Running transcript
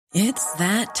It's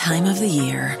that time of the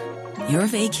year. Your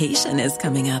vacation is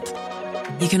coming up.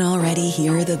 You can already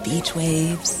hear the beach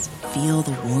waves, feel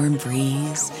the warm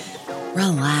breeze,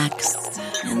 relax,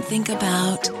 and think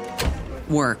about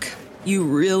work. You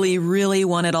really, really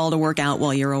want it all to work out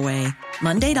while you're away.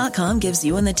 Monday.com gives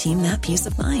you and the team that peace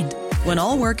of mind. When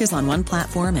all work is on one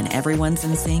platform and everyone's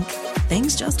in sync,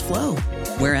 things just flow.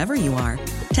 Wherever you are,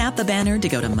 tap the banner to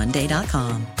go to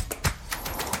Monday.com.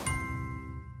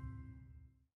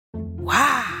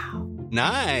 Wow.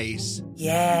 Nice.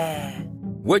 Yeah.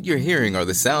 What you're hearing are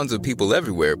the sounds of people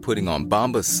everywhere putting on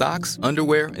Bombas socks,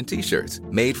 underwear, and T-shirts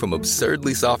made from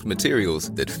absurdly soft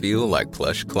materials that feel like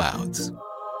plush clouds.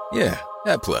 Yeah,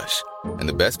 that plush. And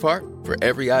the best part? For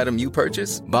every item you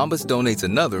purchase, Bombas donates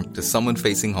another to someone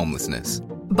facing homelessness.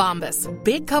 Bombas.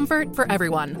 Big comfort for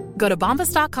everyone. Go to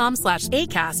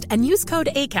bombas.com/ACAST and use code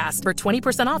ACAST for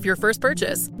 20% off your first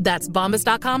purchase. That's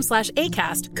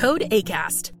bombas.com/ACAST. Code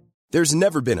ACAST. There's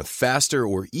never been a faster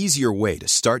or easier way to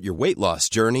start your weight loss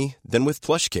journey than with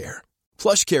PlushCare.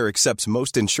 PlushCare accepts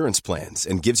most insurance plans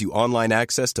and gives you online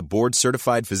access to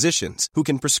board-certified physicians who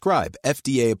can prescribe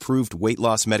FDA-approved weight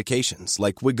loss medications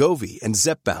like Wegovy and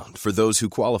Zepbound for those who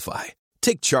qualify.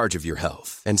 Take charge of your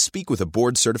health and speak with a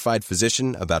board-certified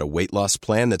physician about a weight loss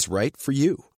plan that's right for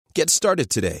you. Get started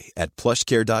today at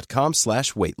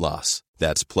plushcare.com/weight loss.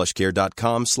 That's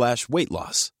plushcare.com/weight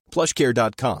loss.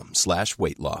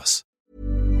 plushcare.com/weight loss.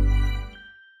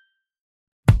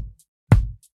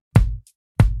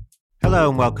 Hello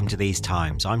and welcome to These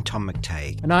Times. I'm Tom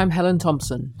McTague. And I'm Helen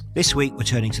Thompson. This week we're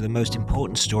turning to the most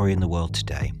important story in the world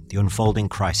today, the unfolding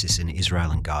crisis in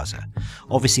Israel and Gaza.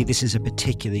 Obviously this is a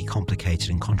particularly complicated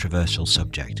and controversial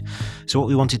subject. So what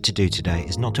we wanted to do today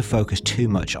is not to focus too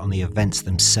much on the events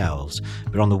themselves,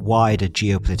 but on the wider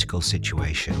geopolitical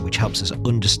situation, which helps us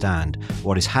understand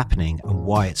what is happening and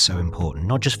why it's so important,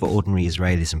 not just for ordinary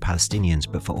Israelis and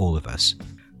Palestinians, but for all of us.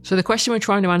 So the question we're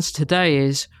trying to answer today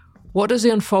is, what does the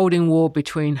unfolding war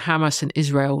between Hamas and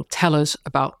Israel tell us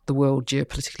about the world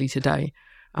geopolitically today?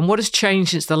 And what has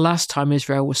changed since the last time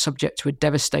Israel was subject to a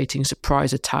devastating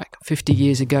surprise attack 50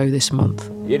 years ago this month?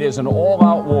 It is an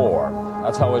all-out war.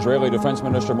 That's how Israeli Defense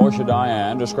Minister Moshe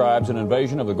Dayan describes an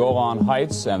invasion of the Golan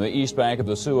Heights and the east bank of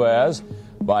the Suez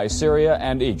by Syria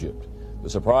and Egypt. The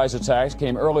surprise attacks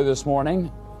came early this morning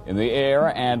in the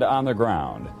air and on the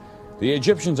ground. The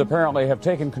Egyptians apparently have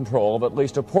taken control of at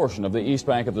least a portion of the east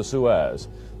bank of the Suez.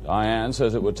 Dayan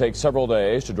says it would take several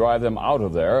days to drive them out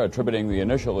of there, attributing the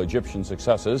initial Egyptian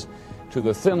successes to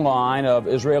the thin line of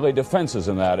Israeli defenses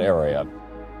in that area.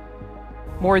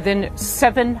 More than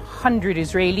 700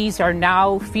 Israelis are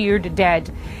now feared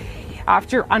dead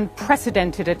after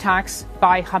unprecedented attacks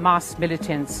by Hamas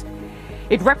militants.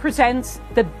 It represents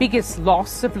the biggest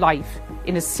loss of life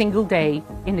in a single day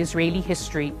in Israeli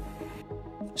history.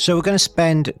 So we're going to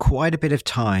spend quite a bit of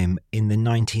time in the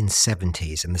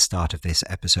 1970s in the start of this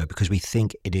episode because we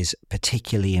think it is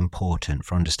particularly important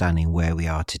for understanding where we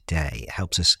are today. It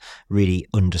helps us really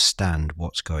understand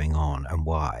what's going on and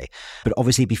why. But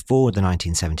obviously before the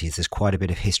 1970s, there's quite a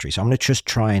bit of history. So I'm going to just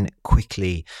try and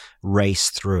quickly race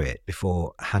through it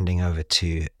before handing over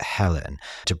to Helen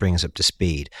to bring us up to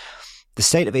speed. The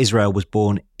State of Israel was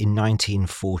born in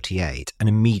 1948 and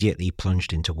immediately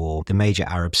plunged into war. The major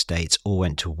Arab states all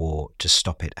went to war to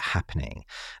stop it happening.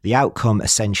 The outcome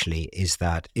essentially is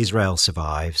that Israel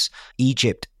survives,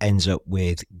 Egypt ends up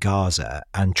with Gaza,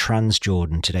 and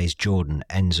Transjordan, today's Jordan,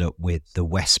 ends up with the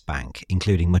West Bank,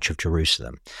 including much of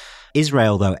Jerusalem.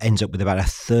 Israel, though, ends up with about a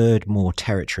third more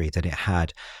territory than it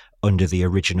had under the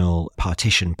original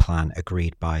partition plan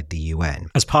agreed by the UN.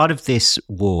 As part of this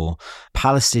war,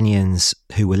 Palestinians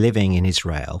who were living in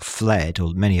Israel fled,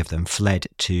 or many of them fled,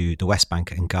 to the West Bank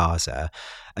and Gaza,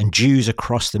 and Jews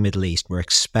across the Middle East were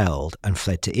expelled and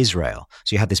fled to Israel.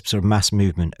 So you had this sort of mass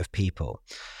movement of people.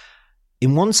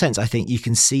 In one sense, I think you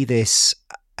can see this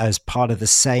as part of the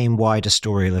same wider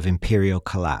story of imperial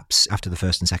collapse after the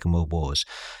First and Second World Wars,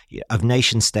 of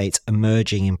nation states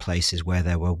emerging in places where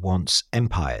there were once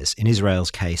empires. In Israel's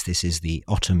case, this is the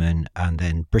Ottoman and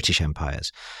then British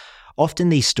empires. Often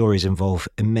these stories involve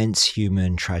immense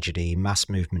human tragedy, mass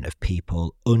movement of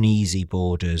people, uneasy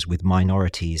borders with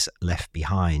minorities left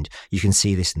behind. You can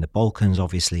see this in the Balkans,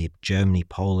 obviously, Germany,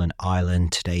 Poland,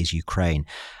 Ireland, today's Ukraine.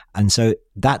 And so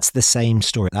that's the same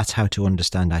story. That's how to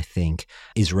understand, I think,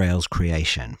 Israel's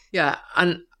creation. Yeah,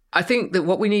 and I think that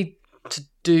what we need to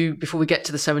do before we get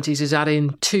to the 70s is add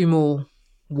in two more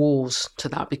wars to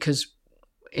that, because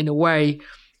in a way,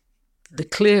 the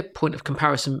clear point of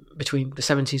comparison between the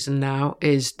 70s and now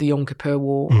is the Yom Kippur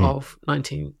War of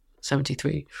 19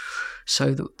 1973.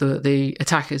 So the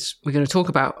attack is we're going to talk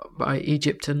about by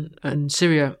Egypt and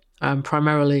Syria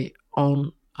primarily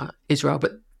on Israel.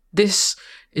 But this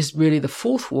is really the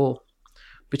fourth war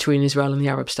between Israel and the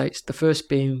Arab states, the first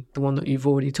being the one that you've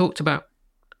already talked about,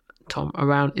 Tom,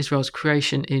 around Israel's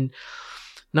creation in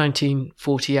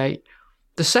 1948.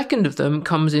 The second of them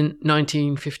comes in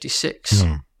 1956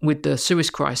 with the Suez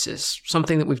Crisis,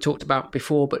 something that we've talked about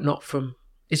before, but not from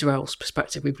Israel's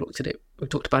perspective. We've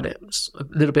talked about it a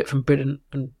little bit from Britain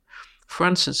and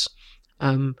France's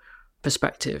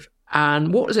perspective.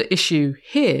 And what was at issue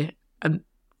here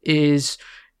is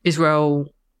Israel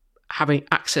having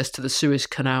access to the Suez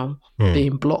Canal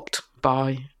being blocked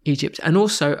by Egypt, and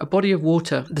also a body of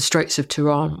water, the Straits of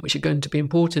Tiran, which are going to be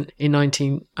important in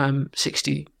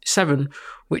 1967,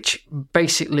 which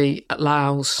basically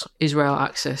allows Israel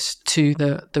access to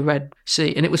the Red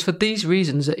Sea. And it was for these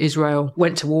reasons that Israel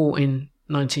went to war in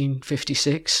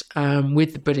 1956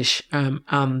 with the British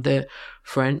and the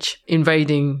French,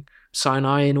 invading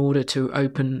Sinai in order to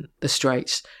open the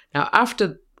Straits. Now,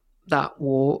 after that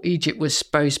war, Egypt was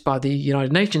supposed by the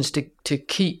United Nations to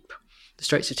keep the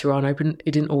Straits of Tiran open.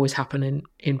 It didn't always happen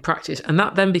in practice. And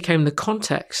that then became the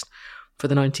context for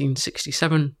the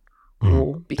 1967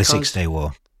 war. Because the Six-Day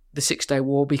War. The Six-Day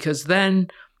War, because then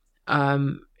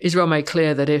Israel made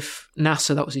clear that if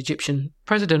Nasser, that was the Egyptian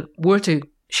president, were to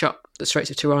shut the Straits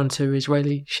of Tiran to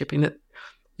Israeli shipping, that the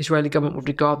Israeli government would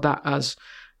regard that as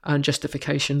a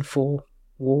justification for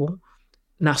war.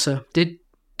 Nasser did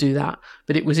do that,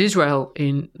 but it was Israel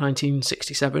in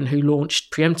 1967 who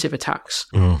launched preemptive attacks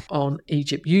on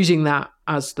Egypt, using that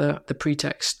as the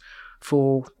pretext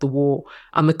for the war.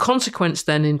 And the consequence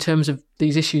then, in terms of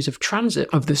these issues of transit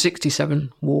of the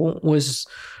 67 war, was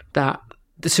that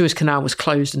the Suez Canal was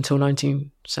closed until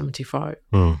 1975.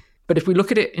 But if we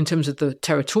look at it in terms of the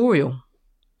territorial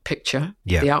picture,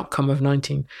 the outcome of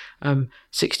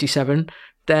 1967,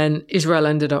 then Israel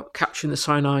ended up capturing the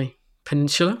Sinai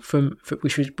Peninsula,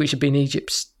 which had been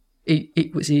Egypt's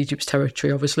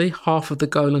territory, obviously, half of the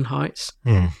Golan Heights,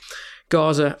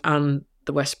 Gaza and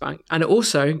the West Bank. And it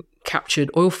also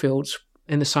captured oil fields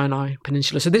in the Sinai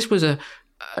Peninsula. So this was a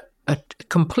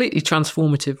completely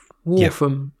transformative war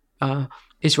from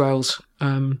Israel's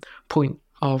point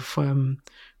of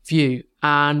view.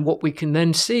 And what we can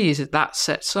then see is that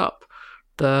sets up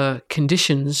the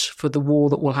conditions for the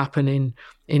war that will happen in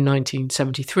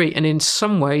 1973. And in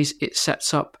some ways, it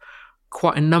sets up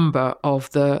quite a number of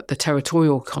the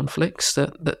territorial conflicts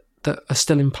that are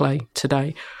still in play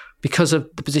today because of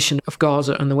the position of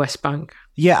Gaza and the West Bank.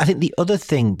 Yeah, I think the other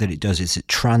thing that it does is it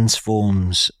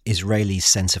transforms Israelis'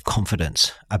 sense of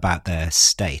confidence about their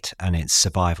state and its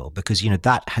survival, because,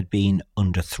 that had been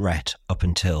under threat up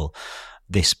until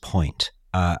this point.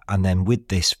 And then with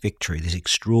this victory, this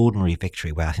extraordinary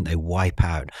victory where I think they wipe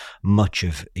out much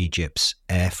of Egypt's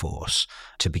air force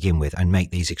to begin with and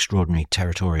make these extraordinary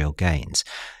territorial gains.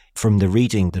 From the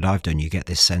reading that I've done, you get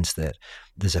this sense that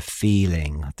there's a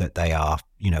feeling that they are,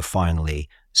 finally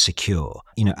secure.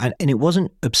 And it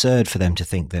wasn't absurd for them to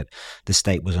think that the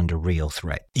state was under real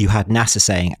threat. You had Nasser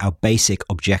saying, our basic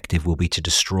objective will be to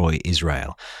destroy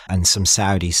Israel. And some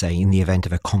Saudis saying, in the event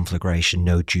of a conflagration,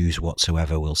 no Jews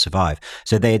whatsoever will survive.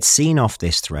 So they had seen off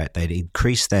this threat, they'd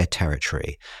increased their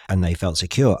territory, and they felt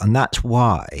secure. And that's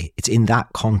why it's in that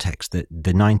context that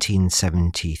the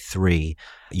 1973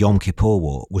 Yom Kippur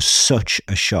War was such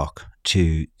a shock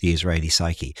to the Israeli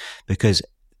psyche, because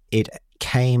it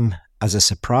came as a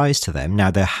surprise to them. Now,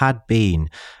 there had been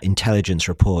intelligence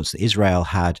reports that Israel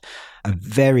had a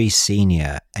very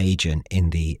senior agent in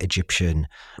the Egyptian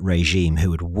regime who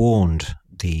had warned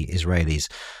the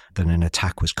Israelis that an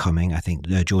attack was coming. I think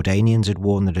the Jordanians had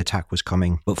warned that an attack was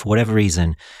coming, but for whatever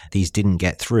reason, these didn't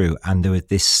get through. And there was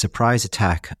this surprise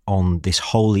attack on this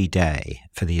holy day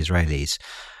for the Israelis,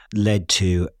 led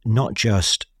to not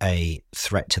just a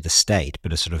threat to the state,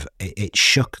 but it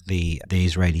shook the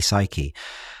Israeli psyche.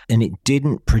 And it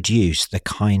didn't produce the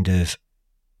kind of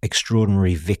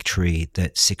extraordinary victory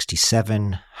that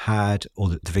 67 had, or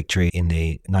the victory in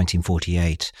the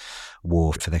 1948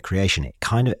 war for their creation. It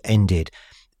kind of ended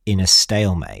in a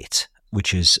stalemate,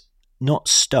 which is not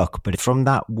stuck, but from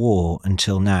that war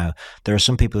until now, there are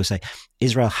some people who say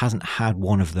Israel hasn't had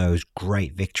one of those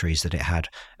great victories that it had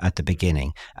at the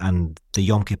beginning. And the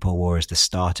Yom Kippur War is the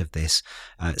start of this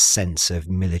sense of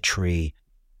military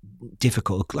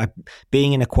difficult, like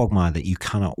being in a quagmire that you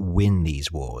cannot win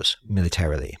these wars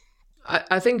militarily.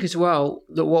 I think as well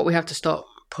that what we have to start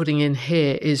putting in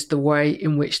here is the way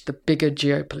in which the bigger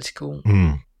geopolitical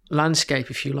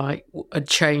landscape, if you like, had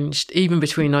changed even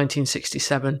between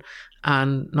 1967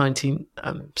 and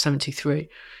 1973.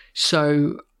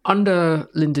 So Under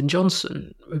Lyndon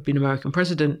Johnson, who'd been American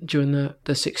president during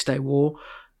the Six-Day War,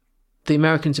 the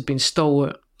Americans had been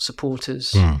stalwart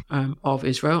supporters of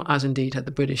Israel, as indeed had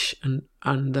the British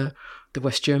and the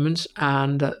West Germans,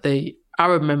 and the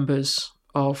Arab members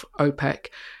of OPEC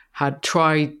had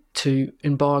tried to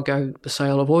embargo the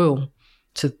sale of oil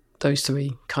to those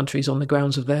three countries on the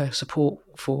grounds of their support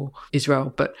for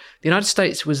Israel. But the United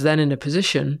States was then in a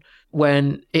position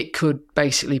when it could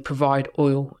basically provide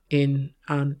oil in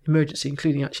an emergency,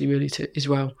 including actually really to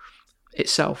Israel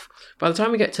itself. By the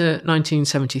time we get to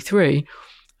 1973,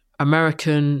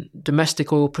 American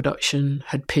domestic oil production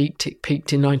had peaked. It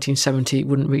peaked in 1970. It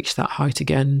wouldn't reach that height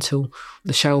again until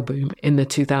the shale boom in the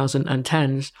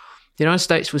 2010s. The United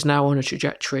States was now on a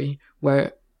trajectory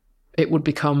where it would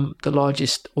become the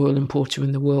largest oil importer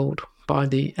in the world by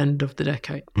the end of the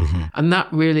decade. Mm-hmm. And that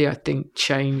really, I think,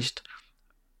 changed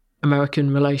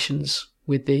American relations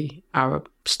with the Arab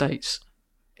states.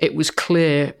 It was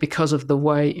clear, because of the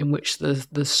way in which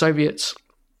the Soviets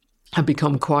had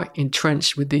become quite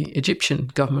entrenched with the Egyptian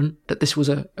government, that this was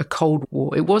a Cold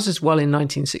War. It was as well in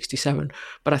 1967,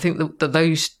 but I think that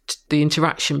the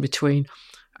interaction between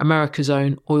America's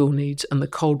own oil needs and the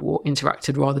Cold War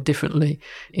interacted rather differently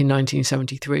in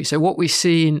 1973. So what we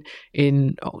see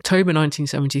in October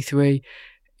 1973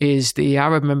 is the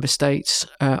Arab member states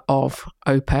of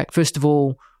OPEC, first of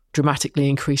all, dramatically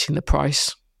increasing the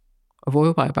price of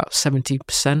oil by about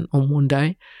 70% on one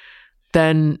day,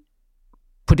 then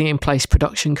putting in place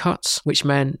production cuts, which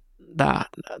meant that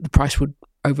the price would,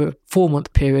 over a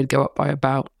 4-month period, go up by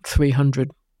about 300%,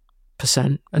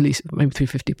 at least maybe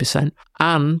 350%.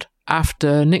 And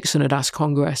after Nixon had asked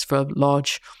Congress for a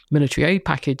large military aid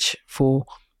package for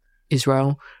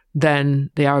Israel, then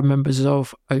the Arab members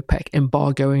of OPEC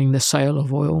embargoing the sale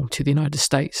of oil to the United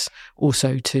States,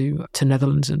 also to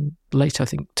Netherlands, and later I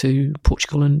think to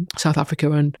Portugal and South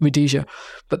Africa and Rhodesia.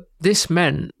 But this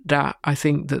meant that I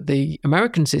think that the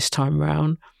Americans this time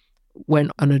around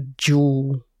went on a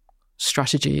dual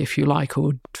strategy, if you like,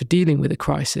 or for dealing with a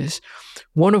crisis,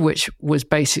 one of which was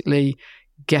basically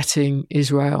getting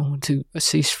Israel to a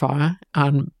ceasefire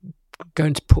and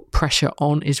going to put pressure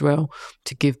on Israel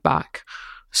to give back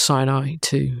Sinai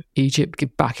to Egypt,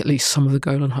 give back at least some of the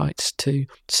Golan Heights to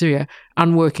Syria,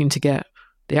 and working to get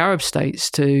the Arab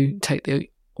states to take the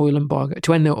oil embargo,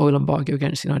 to end the oil embargo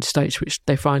against the United States, which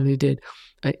they finally did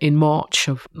in March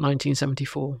of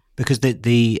 1974. Because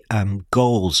the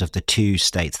goals of the two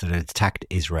states that had attacked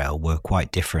Israel were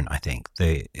quite different, I think.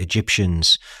 The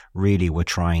Egyptians really were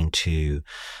trying to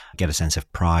get a sense of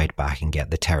pride back and get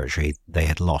the territory they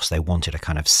had lost. They wanted a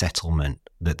kind of settlement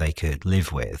that they could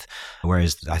live with,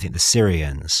 whereas I think the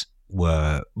Syrians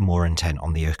were more intent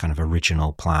on the kind of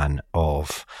original plan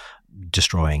of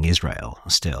destroying Israel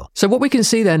still. So what we can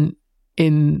see then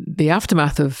in the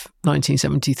aftermath of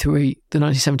 1973, the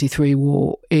 1973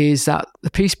 war, is that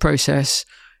the peace process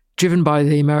driven by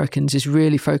the Americans is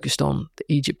really focused on the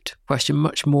Egypt question,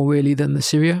 much more really than the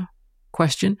Syria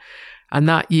question. And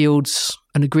that yields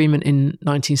an agreement in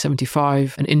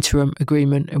 1975, an interim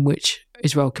agreement in which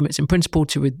Israel commits in principle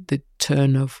to the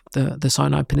return of the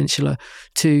Sinai Peninsula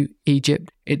to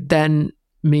Egypt. It then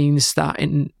means that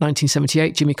in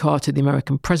 1978, Jimmy Carter, the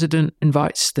American president,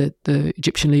 invites the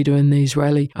Egyptian leader and the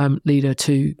Israeli leader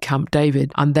to Camp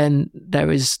David. And then there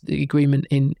is the agreement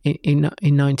in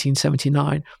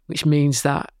 1979, which means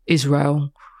that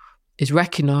Israel is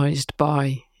recognized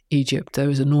by Egypt. There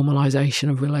is a normalization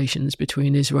of relations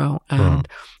between Israel and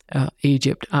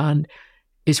Egypt, and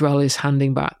Israel is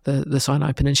handing back the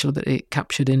Sinai Peninsula that it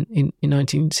captured in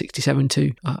 1967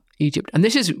 to Egypt. And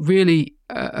this is really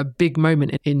a big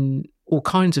moment in all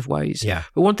kinds of ways. Yeah.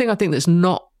 But one thing I think that's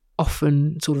not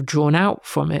often sort of drawn out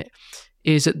from it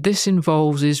is that this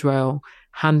involves Israel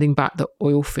handing back the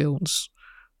oil fields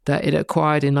that it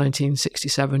acquired in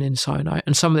 1967 in Sinai,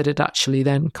 and some that it actually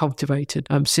then cultivated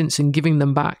since, and giving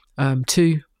them back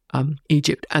to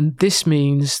Egypt. And this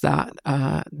means that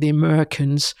the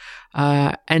Americans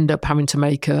end up having to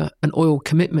make an oil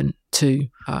commitment to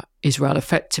Israel,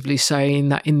 effectively saying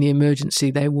that in the emergency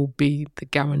they will be the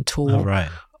guarantor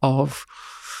of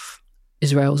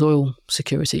Israel's oil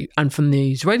security. And from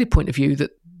the Israeli point of view,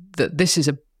 that this is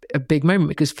a big moment,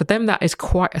 because for them that is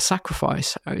quite a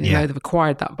sacrifice. You know, they've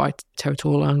acquired that by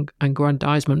territorial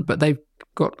aggrandizement, but they've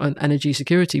got an energy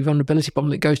security vulnerability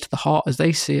problem that goes to the heart, as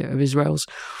they see it, of Israel's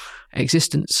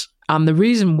existence. And the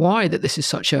reason why that this is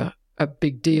such a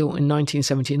big deal in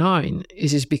 1979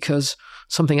 is because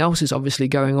something else is obviously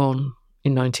going on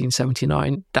in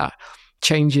 1979 that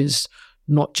changes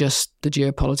not just the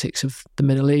geopolitics of the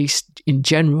Middle East in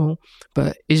general,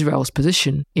 but Israel's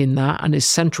position in that, and is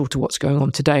central to what's going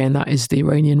on today, and that is the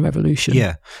Iranian Revolution.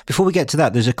 Yeah. Before we get to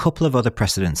that, there's a couple of other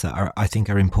precedents that I think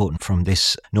are important from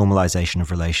this normalization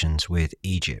of relations with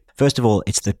Egypt. First of all,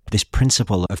 it's this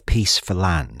principle of peace for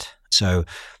land. So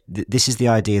this is the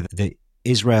idea that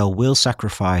Israel will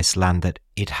sacrifice land that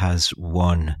it has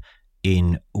won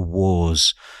in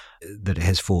wars that it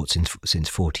has fought since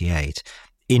 1948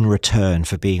 in return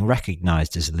for being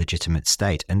recognized as a legitimate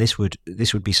state. And this would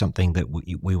be something that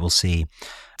we will see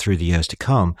through the years to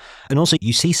come. And also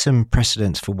you see some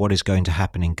precedents for what is going to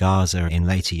happen in Gaza in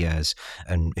later years,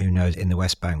 and who knows, in the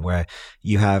West Bank, where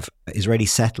you have Israeli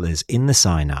settlers in the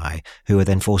Sinai who are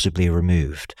then forcibly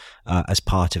removed as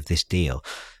part of this deal.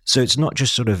 So it's not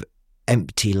just sort of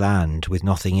empty land with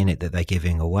nothing in it that they're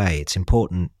giving away. It's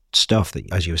important stuff that,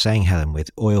 as you were saying, Helen,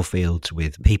 with oil fields,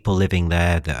 with people living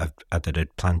there that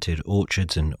had planted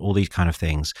orchards and all these kind of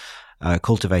things,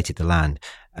 cultivated the land.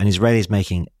 And Israel is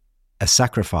making a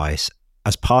sacrifice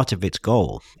as part of its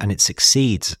goal, and it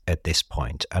succeeds at this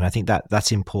point. And I think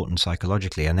that's important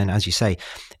psychologically. And then, as you say,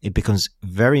 it becomes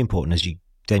very important as you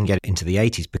then get into the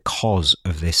 80s because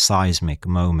of this seismic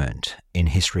moment in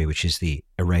history, which is the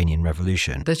Iranian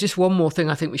Revolution. There's just one more thing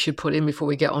I think we should put in before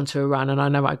we get onto Iran, and I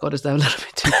know I got us there a little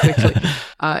bit too quickly,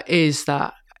 is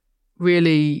that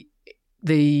really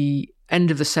the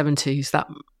end of the 70s, that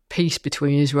peace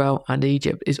between Israel and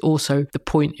Egypt is also the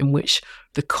point in which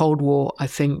the Cold War, I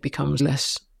think, becomes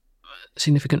less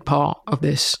significant part of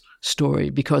this story,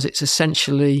 because it's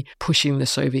essentially pushing the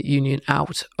Soviet Union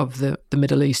out of the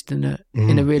Middle East in a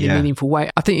really meaningful way.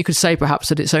 I think you could say perhaps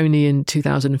that it's only in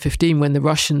 2015, when the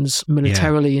Russians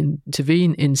militarily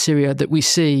intervene in Syria, that we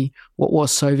see what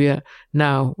was Soviet,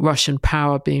 now Russian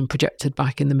power being projected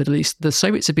back in the Middle East. The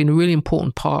Soviets have been a really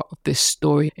important part of this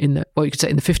story in the, well, you could say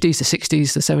in the 50s, the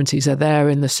 60s, the 70s. They're there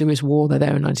in the Suez War. They're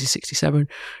there in 1967.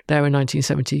 They're in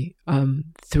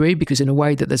 1973, because in a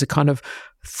way that there's a kind of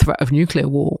threat of nuclear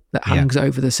war that hangs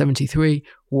over the 73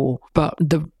 war. But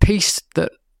the peace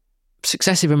that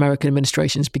successive American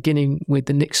administrations, beginning with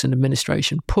the Nixon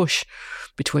administration, push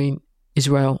between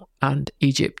Israel and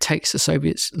Egypt takes the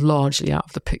Soviets largely out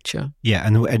of the picture. Yeah,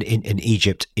 and in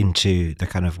Egypt into the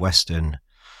kind of Western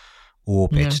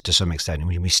orbit to some extent. I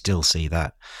mean, we still see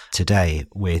that today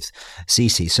with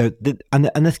Sisi. So,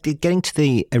 getting to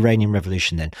the Iranian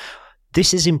Revolution then,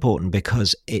 this is important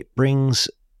because it brings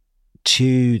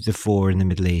to the fore in the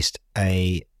Middle East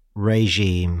a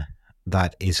regime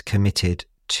that is committed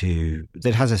to,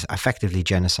 that has an effectively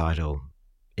genocidal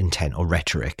intent or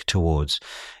rhetoric towards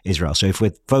Israel. So if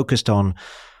we're focused on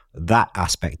that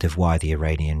aspect of why the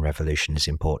Iranian Revolution is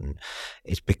important,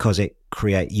 it's because it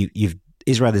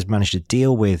Israel has managed to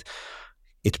deal with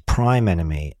its prime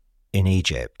enemy in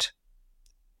Egypt.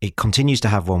 It continues to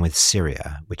have one with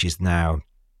Syria, which is now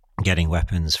getting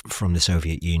weapons from the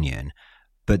Soviet Union.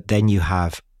 But then you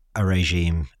have a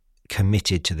regime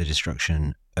committed to the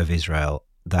destruction of Israel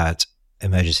that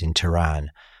emerges in Tehran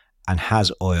and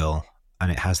has oil,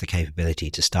 and it has the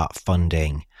capability to start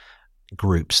funding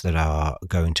groups that are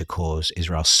going to cause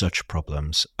Israel such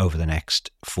problems over the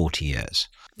next 40 years.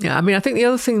 Yeah, I mean, I think the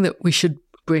other thing that we should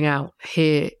bring out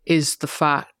here is the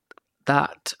fact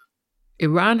that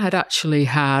Iran had actually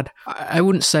had, I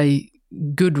wouldn't say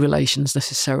good relations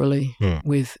necessarily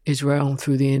with Israel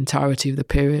through the entirety of the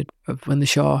period of when the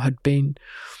Shah had been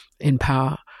in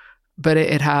power, but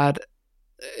it had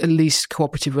at least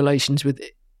cooperative relations with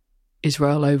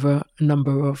Israel over a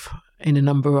number of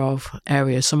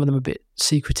areas, some of them a bit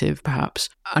secretive perhaps.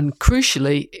 And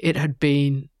crucially, it had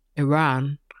been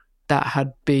Iran that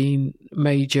had been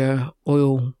major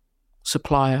oil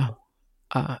supplier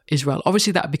Israel.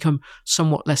 Obviously that had become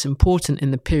somewhat less important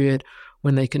in the period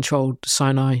when they controlled the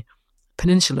Sinai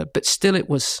Peninsula, but still it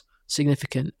was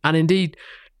significant. And indeed,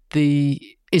 the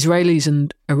Israelis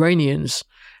and Iranians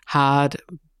had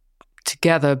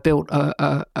together built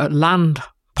a land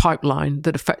pipeline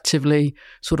that effectively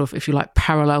sort of, if you like,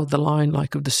 paralleled the line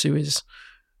like of the Suez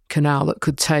Canal that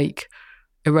could take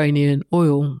Iranian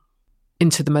oil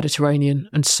into the Mediterranean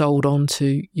and sold on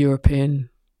to European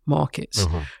markets.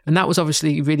 Mm-hmm. And that was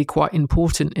obviously really quite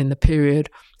important in the period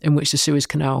in which the Suez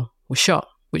Canal was shut,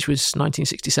 which was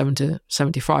 1967 to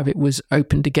 75. It was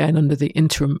opened again under the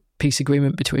interim peace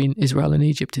agreement between Israel and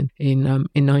Egypt in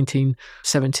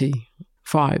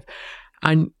 1975.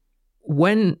 And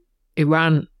when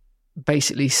Iran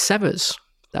basically severs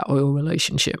that oil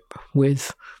relationship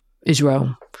with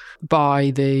Israel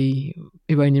by the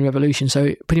Iranian Revolution.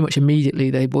 So pretty much immediately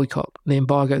they boycott, they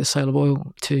embargo the sale of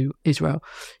oil to Israel.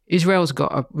 Israel's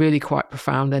got a really quite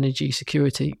profound energy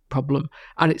security problem.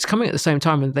 And it's coming at the same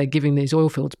time when they're giving these oil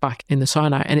fields back in the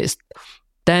Sinai. And it's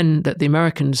then that the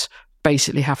Americans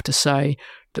basically have to say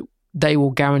that they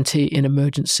will guarantee in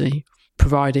emergency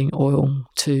providing oil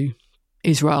to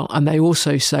Israel. And they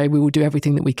also say we will do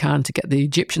everything that we can to get the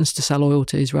Egyptians to sell oil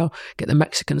to Israel, get the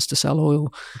Mexicans to sell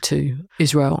oil to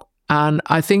Israel. And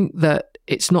I think that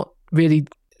it's not really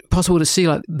possible to see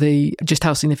just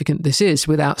how significant this is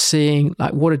without seeing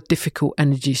what a difficult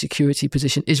energy security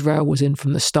position Israel was in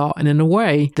from the start. And in a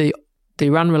way, the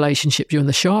Iran relationship during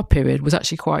the Shah period was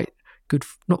actually quite good,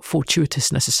 not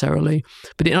fortuitous necessarily,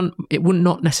 but it would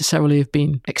not necessarily have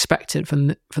been expected from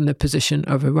the position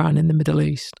of Iran in the Middle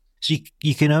East. So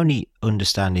you can only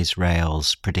understand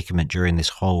Israel's predicament during this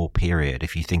whole period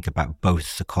if you think about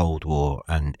both the Cold War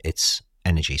and its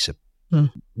energy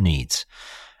needs.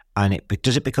 And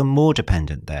does it become more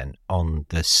dependent then on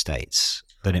the States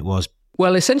than it was?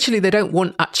 Well, essentially, they don't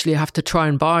want actually have to try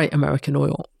and buy American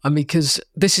oil. Because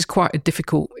this is quite a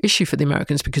difficult issue for the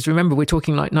Americans, because remember, we're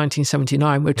talking like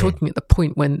 1979. We're talking at the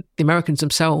point when the Americans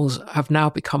themselves have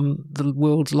now become the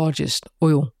world's largest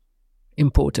oil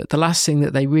importer. The last thing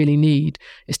that they really need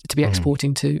is to be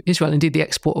exporting to Israel. Indeed, the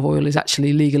export of oil is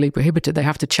actually legally prohibited. They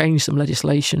have to change some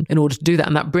legislation in order to do that.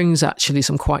 And that brings actually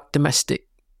some quite domestic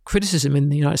criticism in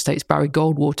the United States. Barry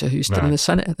Goldwater, who's still in the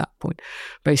Senate at that point,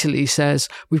 basically says,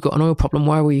 we've got an oil problem.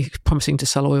 Why are we promising to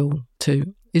sell oil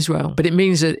to Israel? But it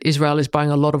means that Israel is buying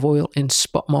a lot of oil in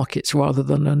spot markets rather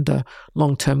than under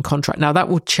long-term contract. Now, that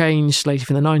will change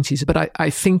later in the 90s, but I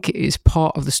think it is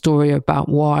part of the story about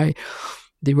why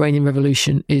the Iranian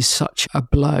Revolution is such a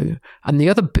blow. And the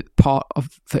other part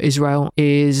for Israel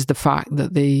is the fact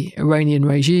that the Iranian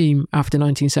regime after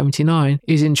 1979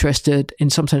 is interested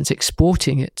in some sense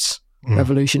exporting its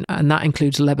revolution, and that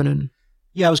includes Lebanon.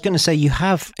 Yeah, I was going to say, you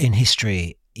have in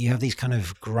history, you have these kind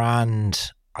of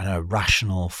grand,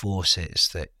 rational forces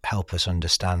that help us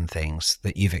understand things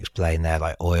that you've explained there,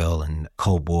 like oil and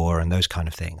Cold War and those kind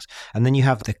of things. And then you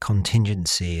have the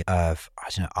contingency of,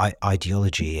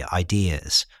 ideology,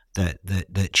 ideas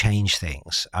that change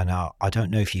things. And I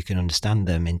don't know if you can understand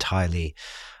them entirely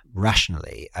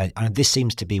rationally. And this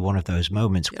seems to be one of those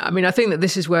moments. I think that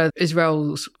this is where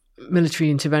Israel's military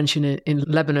intervention in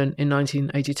Lebanon in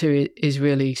 1982 is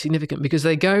really significant, because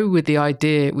they go with the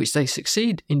idea, which they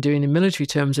succeed in doing in military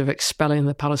terms, of expelling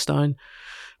the Palestinian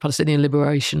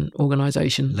Liberation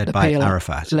Organization, led by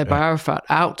Arafat,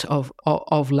 out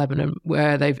of Lebanon,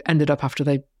 where they've ended up, after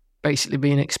they've basically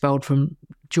been expelled from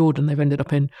Jordan, they've ended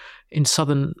up in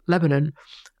southern Lebanon.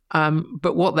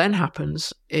 But what then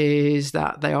happens is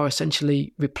that they are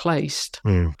essentially replaced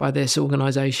by this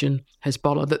organization,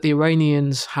 Hezbollah, that the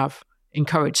Iranians have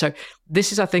encouraged. So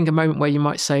this is, I think, a moment where you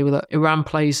might say that Iran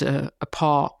plays a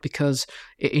part because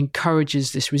it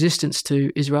encourages this resistance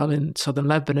to Israel in southern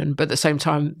Lebanon. But at the same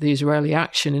time, the Israeli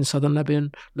action in southern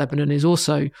Lebanon is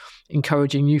also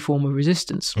encouraging new form of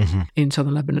resistance in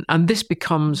southern Lebanon. And this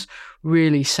becomes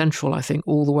really central, I think,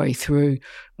 all the way through,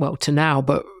 to now.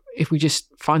 But if we just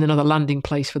find another landing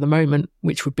place for the moment,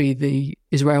 which would be the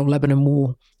Israel-Lebanon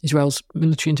War, Israel's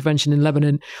military intervention in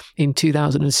Lebanon in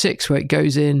 2006, where it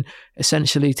goes in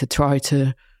essentially to try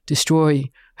to destroy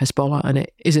Hezbollah, and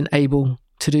it isn't able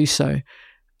to do so.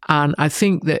 And I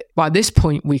think that by this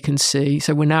point we can see,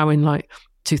 so we're now in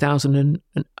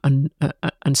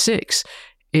 2006,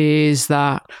 is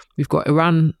that we've got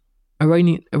Iran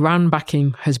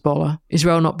backing Hezbollah,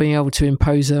 Israel not being able to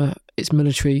impose its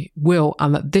military will,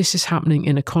 and that this is happening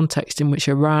in a context in which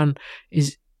Iran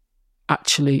is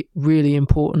actually really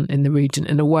important in the region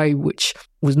in a way which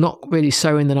was not really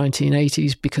so in the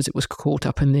 1980s, because it was caught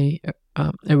up in the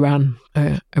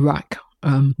Iran-Iraq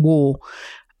war.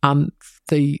 And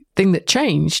the thing that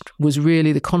changed was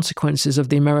really the consequences of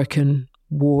the American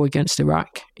war against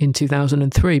Iraq in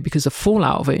 2003, because the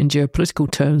fallout of it in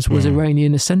geopolitical terms was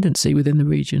Iranian ascendancy within the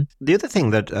region. The other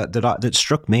thing that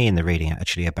struck me in the reading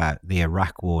actually about the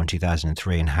Iraq war in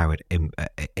 2003 and how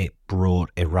it brought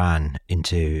Iran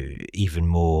into even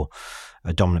more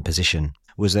a dominant position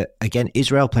was that, again,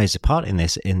 Israel plays a part in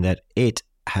this, in that it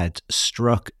had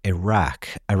struck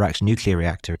Iraq's nuclear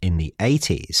reactor in the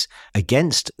 80s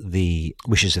against the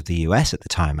wishes of the US at the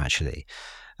time, actually.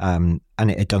 And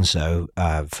it had done so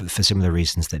for similar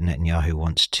reasons that Netanyahu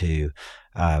wants to,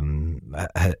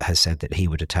 has said that he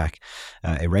would attack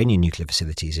Iranian nuclear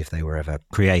facilities if they were ever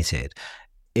created.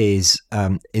 is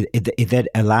it then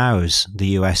allows the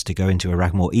US to go into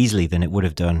Iraq more easily than it would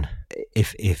have done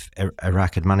if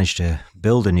Iraq had managed to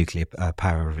build a nuclear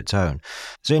power of its own.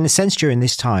 So in a sense, during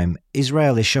this time,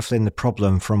 Israel is shuffling the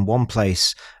problem from one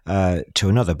place to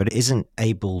another, but it isn't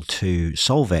able to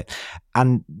solve it.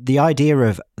 And the idea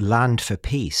of land for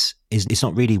peace is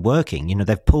not really working. You know,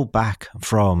 they've pulled back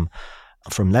from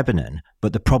Lebanon,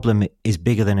 but the problem is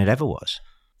bigger than it ever was.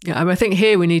 Yeah, I mean, I think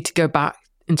here we need to go back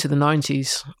into the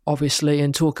 90s, obviously,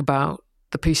 and talk about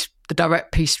the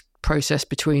direct peace process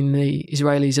between the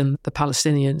Israelis and the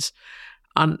Palestinians.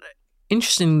 And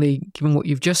interestingly, given what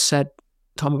you've just said,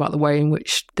 Tom, about the way in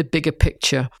which the bigger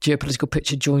picture, geopolitical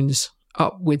picture, joins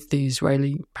up with the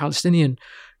Israeli-Palestinian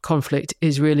conflict,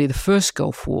 is really the first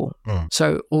Gulf War.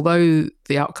 So although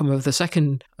the outcome of the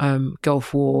second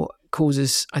Gulf War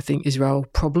causes, I think, Israel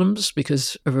problems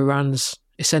because of Iran's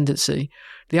ascendancy,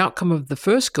 the outcome of the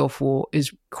first Gulf War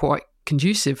is quite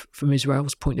conducive from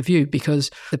Israel's point of view,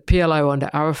 because the PLO under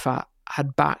Arafat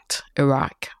had backed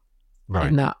Iraq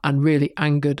in that and really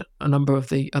angered a number of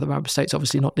the other Arab states,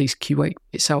 obviously not least Kuwait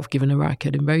itself, given Iraq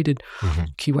had invaded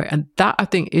Kuwait. And that, I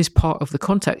think, is part of the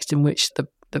context in which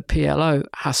the PLO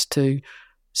has to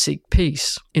seek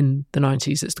peace in the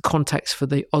 90s. It's the context for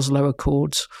the Oslo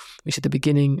Accords, which are the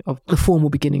beginning of the formal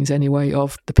beginnings anyway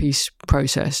of the peace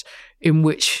process, in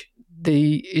which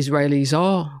the Israelis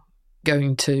are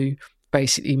going to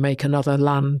basically make another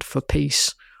land for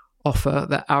peace offer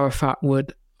that Arafat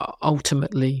would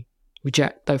ultimately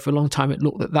reject, though for a long time it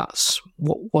looked that that's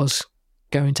what was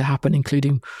going to happen,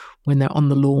 including when they're on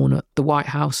the lawn at the White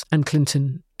House and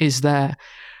Clinton is there.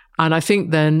 And I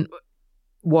think then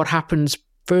what happens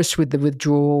first with the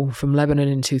withdrawal from Lebanon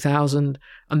in 2000,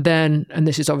 and then, and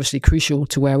this is obviously crucial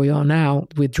to where we are now,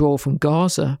 withdrawal from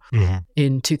Gaza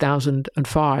in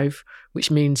 2005,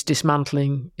 which means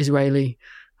dismantling Israeli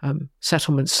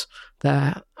settlements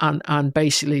there and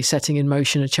basically setting in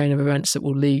motion a chain of events that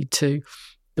will lead to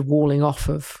the walling off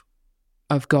of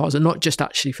Gaza, not just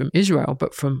actually from Israel,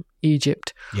 but from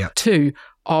Egypt too,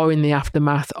 are in the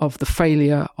aftermath of the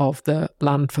failure of the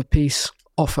Land for Peace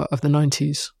offer of the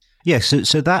 90s. Yeah,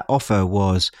 so that offer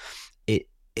was,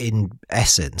 in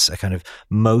essence, a kind of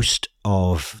most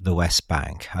of the West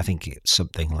Bank. I think it's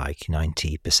something like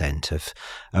 90%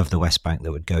 of the West Bank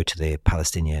that would go to the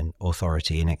Palestinian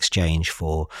Authority in exchange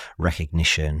for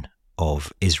recognition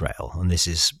of Israel. And this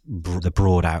is the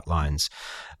broad outlines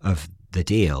of the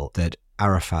deal that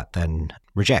Arafat then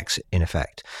rejects, in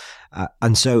effect.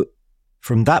 And so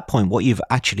from that point, what you've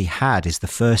actually had is the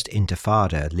first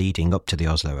intifada leading up to the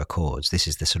Oslo Accords. This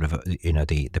is the sort of,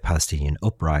 the Palestinian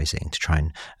uprising to try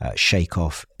and shake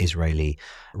off Israeli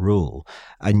rule.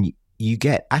 And you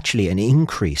get actually an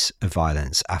increase of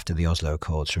violence after the Oslo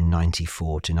Accords from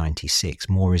 94 to 96.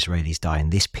 More Israelis die in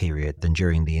this period than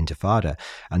during the Intifada.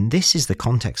 And this is the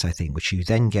context, I think, which you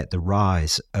then get the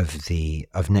rise of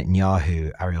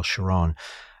Netanyahu, Ariel Sharon,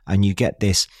 and you get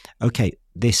this,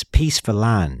 this peace for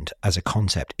land as a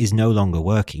concept is no longer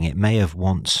working. It may have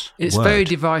once It's worked. very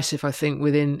divisive, I think,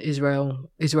 within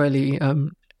Israeli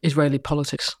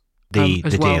politics. The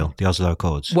well. deal, the Oslo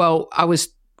Accords. Well,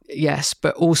 yes,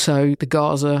 but also the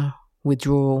Gaza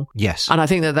withdrawal. Yes. And I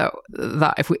think that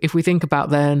if we think about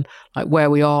then, like where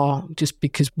we are, just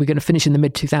because we're going to finish in the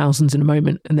mid-2000s in a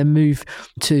moment and then move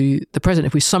to the present,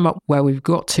 if we sum up where we've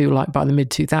got to, like by the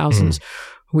mid-2000s,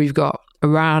 we've got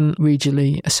Iran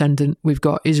regionally ascendant. We've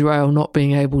got Israel not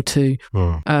being able to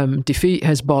defeat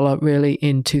Hezbollah really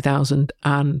in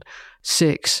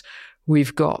 2006.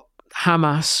 We've got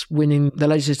Hamas winning the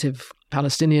legislative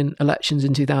Palestinian elections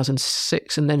in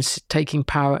 2006 and then taking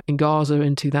power in Gaza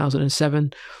in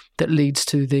 2007. That leads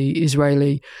to the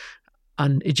Israeli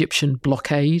and Egyptian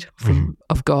blockade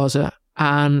of Gaza.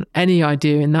 And any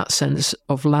idea in that sense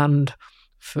of land,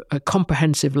 for a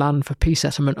comprehensive land for peace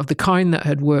settlement of the kind that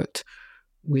had worked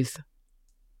with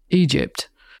Egypt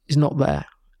is not there.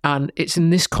 And it's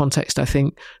in this context, I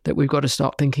think, that we've got to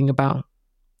start thinking about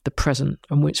the present,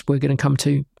 and which we're going to come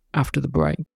to after the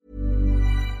break.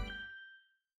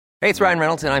 Hey, it's Ryan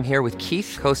Reynolds, and I'm here with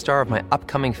Keith, co-star of my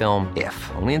upcoming film,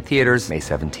 If, only in theaters May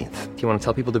 17th. Do you want to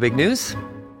tell people the big news?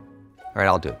 All right,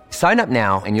 I'll do it. Sign up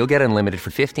now and you'll get unlimited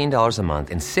for $15 a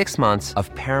month and 6 months of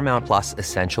Paramount Plus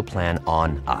Essential Plan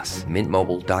on us.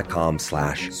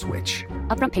 MintMobile.com/switch.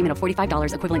 Upfront payment of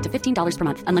 $45 equivalent to $15 per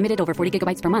month. Unlimited over 40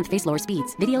 gigabytes per month. Face lower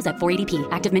speeds. Videos at 480p.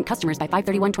 Active Mint customers by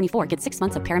 531.24 get 6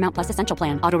 months of Paramount Plus Essential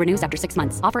Plan. Auto renews after 6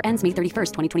 months. Offer ends May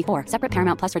 31st, 2024. Separate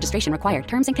Paramount Plus registration required.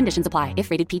 Terms and conditions apply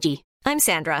if rated PG. I'm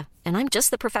Sandra, and I'm just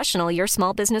the professional your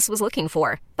small business was looking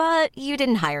for. But you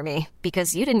didn't hire me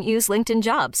because you didn't use LinkedIn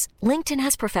Jobs. LinkedIn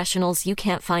has professionals you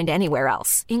can't find anywhere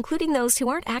else, including those who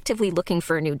aren't actively looking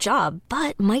for a new job,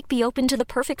 but might be open to the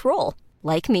perfect role,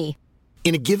 like me.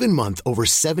 In a given month, over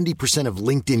 70% of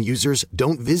LinkedIn users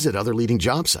don't visit other leading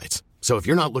job sites. So if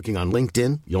you're not looking on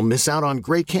LinkedIn, you'll miss out on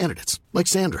great candidates like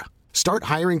Sandra. Start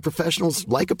hiring professionals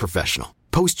like a professional.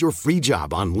 Post your free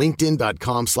job on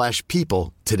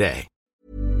linkedin.com/people today.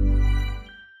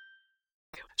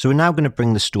 So we're now going to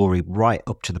bring the story right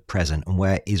up to the present and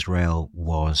where Israel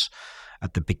was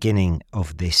at the beginning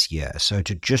of this year. So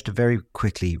to just very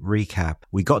quickly recap,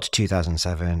 we got to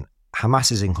 2007.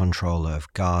 Hamas is in control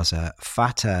of Gaza.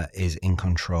 Fatah is in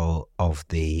control of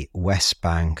the West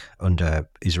Bank under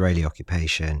Israeli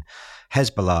occupation.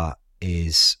 Hezbollah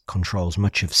controls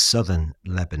much of southern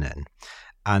Lebanon.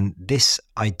 And this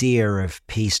idea of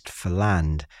peace for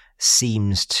land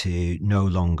seems to no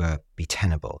longer be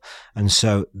tenable. And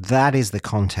so that is the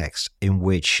context in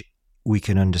which we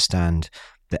can understand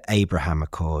the Abraham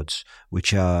Accords,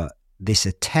 which are this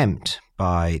attempt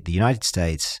by the United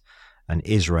States and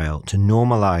Israel to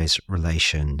normalize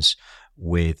relations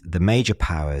with the major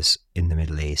powers in the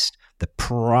Middle East. The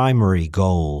primary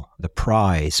goal, the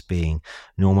prize being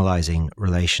normalizing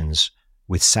relations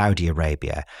with Saudi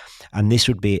Arabia. And this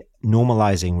would be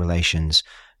normalizing relations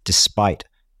despite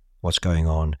what's going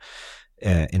on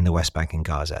in the West Bank and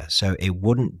Gaza. So it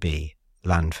wouldn't be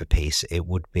land for peace. It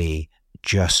would be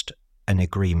just an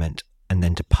agreement and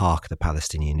then to park the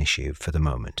Palestinian issue for the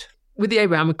moment. With the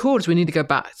Abraham Accords, we need to go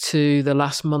back to the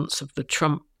last months of the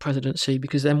Trump presidency,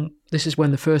 because then this is when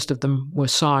the first of them were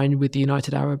signed with the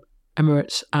United Arab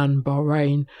Emirates and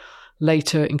Bahrain.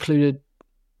 Later included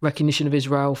recognition of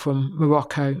Israel from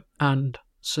Morocco and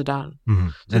Sudan. Mm-hmm.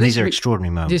 So these are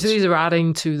extraordinary moments. These are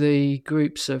adding to the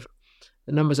groups of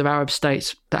the numbers of Arab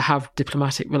states that have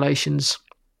diplomatic relations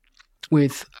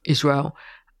with Israel.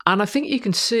 And I think you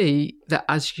can see that,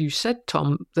 as you said,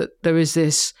 Tom, that there is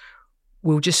this,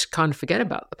 we'll just kind of forget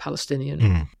about the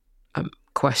Palestinian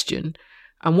question.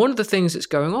 And one of the things that's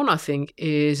going on, I think,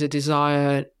 is a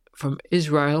desire from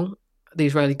Israel, the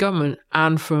Israeli government,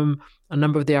 and from a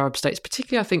number of the Arab states,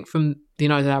 particularly I think from the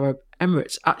United Arab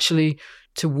Emirates, actually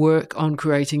to work on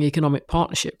creating economic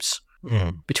partnerships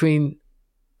between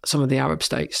some of the Arab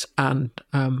states and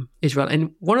Israel.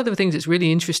 And one of the things that's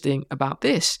really interesting about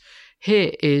this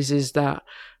here is that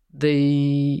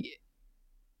the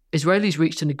Israelis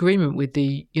reached an agreement with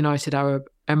the United Arab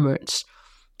Emirates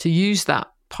to use that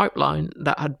pipeline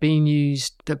that had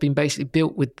been basically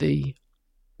built with the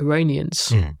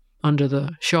Iranians under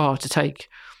the Shah to take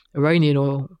Iranian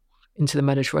oil into the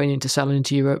Mediterranean to sell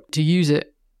into Europe, to use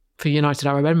it for United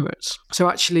Arab Emirates. So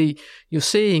actually, you're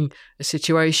seeing a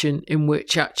situation in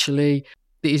which actually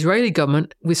the Israeli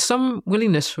government, with some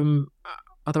willingness from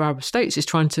other Arab states, is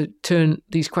trying to turn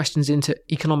these questions into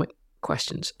economic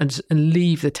questions and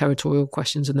leave the territorial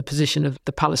questions and the position of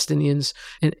the Palestinians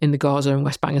in the Gaza and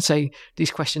West Bank and say these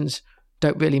questions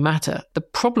don't really matter. The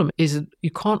problem is that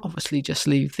you can't obviously just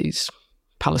leave these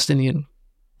Palestinian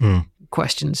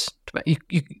questions.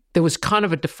 There was kind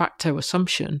of a de facto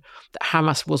assumption that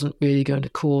Hamas wasn't really going to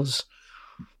cause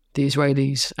the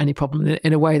Israelis any problem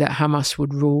in a way that Hamas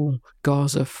would rule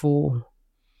Gaza for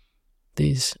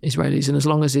these Israelis. And as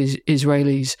long as the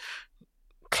Israelis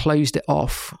closed it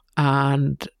off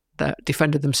and that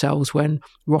defended themselves when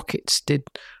rockets did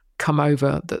come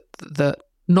over, that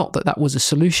not that was a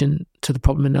solution to the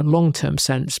problem in a long-term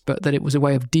sense, but that it was a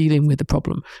way of dealing with the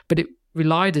problem. But it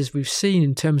relied, as we've seen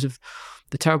in terms of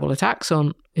the terrible attacks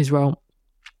on Israel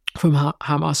from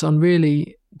Hamas, on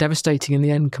really devastating, in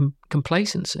the end,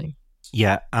 complacency.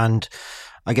 Yeah, and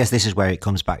I guess this is where it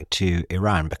comes back to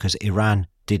Iran, because Iran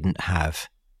didn't have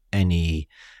any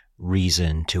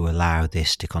reason to allow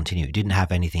this to continue. It didn't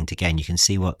have anything to gain. You can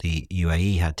see what the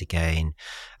UAE had to gain,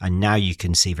 and now you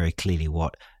can see very clearly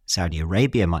what Saudi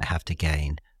Arabia might have to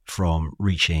gain from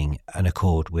reaching an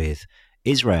accord with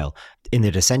Israel, in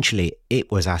that essentially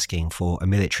it was asking for a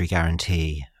military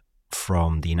guarantee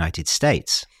from the United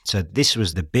States. So this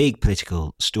was the big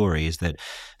political story, is that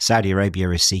Saudi Arabia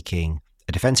is seeking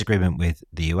a defense agreement with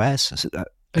the US.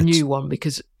 A new one,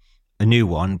 because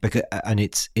and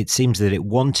it seems that it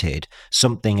wanted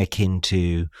something akin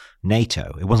to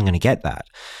NATO. It wasn't going to get that,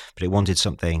 but it wanted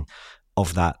something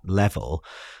of that level.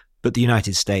 But the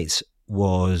United States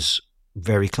was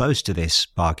very close to this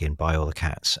bargain by all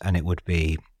accounts, and it would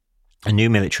be a new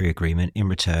military agreement. In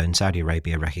return, Saudi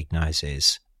Arabia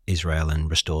recognizes Israel and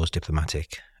restores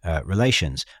diplomatic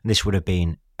relations. And this would have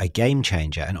been a game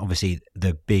changer. And obviously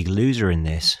the big loser in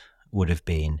this would have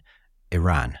been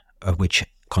Iran, of which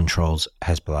controls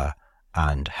Hezbollah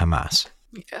and Hamas.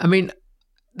 I mean,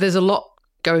 there's a lot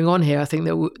going on here, I think,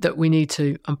 that we need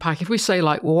to unpack. If we say,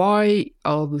 like, why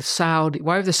have the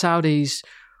Saudis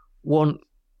want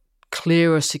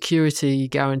clearer security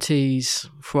guarantees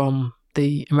from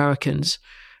the Americans?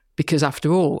 Because after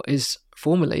all, is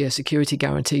formally a security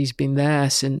guarantee's been there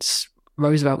since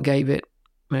Roosevelt gave it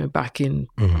back in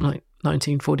like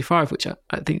 1945, which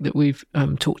I think that we've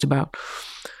talked about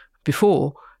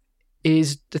before,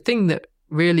 is the thing that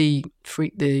really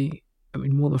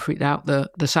more than freaked out the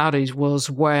Saudis was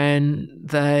when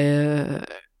their,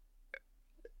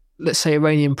 let's say,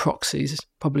 Iranian proxies,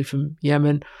 probably from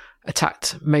Yemen,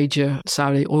 attacked major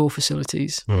Saudi oil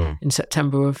facilities in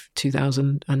September of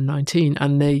 2019,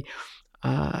 and the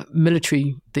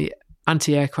the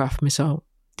anti-aircraft missile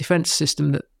defense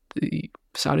system that the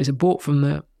Saudis had bought from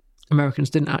the Americans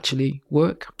didn't actually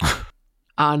work.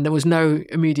 And there was no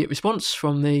immediate response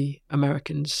from the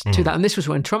Americans to that. And this was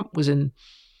when Trump was in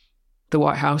the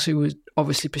White House, who was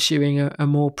obviously pursuing a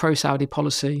more pro-Saudi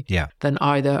policy than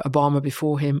either Obama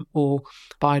before him or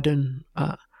Biden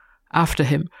after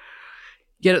him.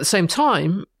 Yet at the same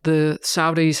time, the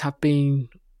Saudis have been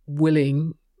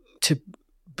willing to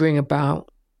bring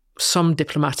about some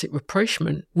diplomatic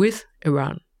rapprochement with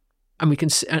Iran. And we can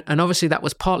see, and obviously that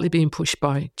was partly being pushed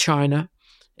by China.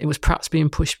 It was perhaps being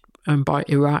pushed by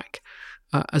Iraq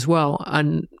as well.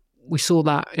 And we saw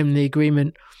that in the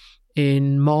agreement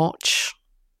in March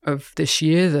of this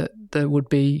year, that there would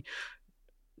be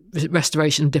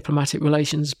restoration of diplomatic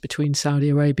relations between Saudi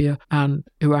Arabia and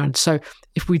Iran. So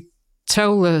if we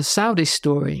tell the Saudi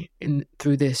story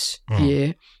through this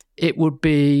year, it would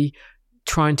be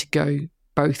trying to go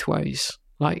both ways,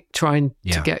 like trying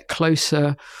to get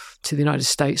closer to the United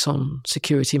States on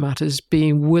security matters,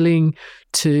 being willing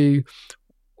to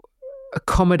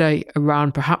accommodate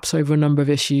Iran perhaps over a number of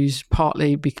issues,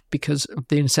 partly because of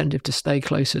the incentive to stay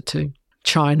closer to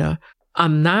China.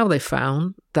 And now they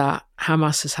found that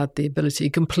Hamas has had the ability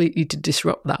completely to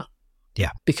disrupt that.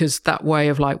 Yeah. Because that way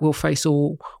of like, we'll face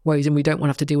all ways and we don't want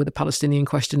to have to deal with the Palestinian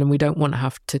question and we don't want to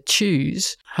have to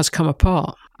choose, has come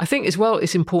apart. I think as well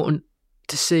it's important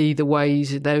to see the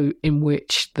ways though in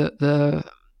which the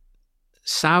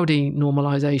Saudi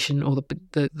normalization, or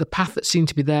the path that seemed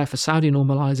to be there for Saudi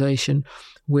normalization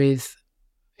with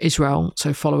Israel,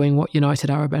 so following what United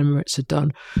Arab Emirates had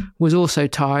done, was also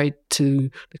tied to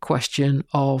the question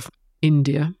of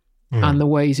India and the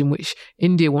ways in which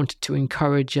India wanted to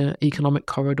encourage an economic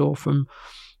corridor from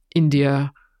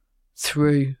India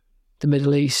through the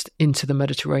Middle East into the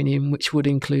Mediterranean, which would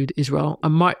include Israel,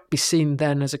 and might be seen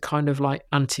then as a kind of like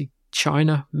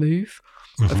anti-China move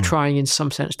of trying in some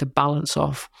sense to balance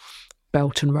off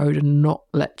Belt and Road and not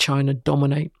let China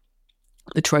dominate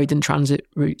the trade and transit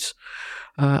routes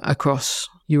across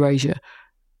Eurasia.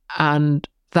 And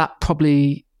that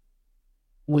probably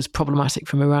was problematic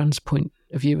from Iran's point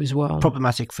of view as well.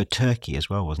 Problematic for Turkey as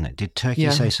well, wasn't it? Did Turkey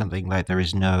say something like there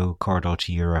is no corridor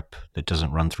to Europe that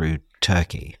doesn't run through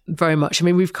Turkey? Very much. I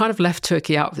mean, we've kind of left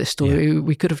Turkey out of this story.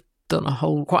 We could have done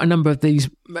quite a number of these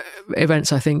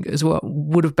events, I think, as well,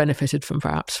 would have benefited from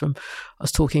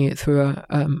us talking it through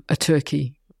a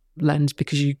Turkey lens,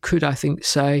 because you could, I think,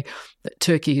 say that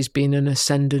Turkey has been an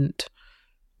ascendant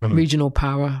regional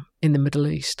power in the Middle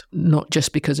East, not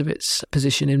just because of its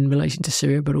position in relation to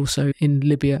Syria, but also in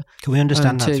Libya. Can we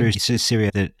understand that through Syria,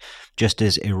 that just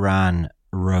as Iran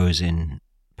rose in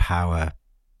power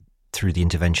through the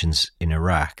interventions in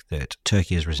Iraq, that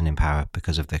Turkey has risen in power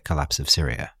because of the collapse of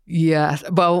Syria? Yeah,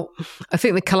 well, I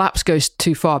think the collapse goes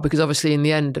too far, because obviously in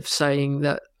the end of saying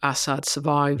that Assad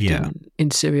survived in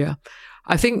Syria,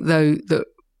 I think though that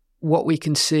what we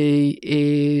can see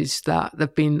is that there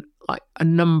have been like a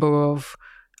number of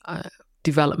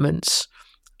developments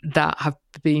that have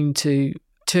been to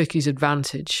Turkey's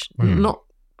advantage, not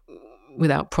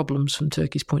without problems from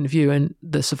Turkey's point of view, and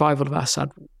the survival of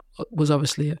Assad was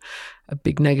obviously a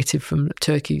big negative from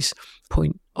Turkey's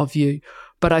point of view.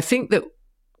 But I think that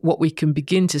what we can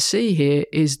begin to see here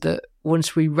is that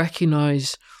once we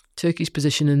recognise Turkey's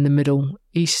position in the Middle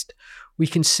East, we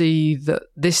can see that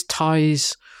this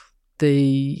ties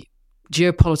the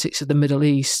geopolitics of the Middle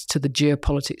East to the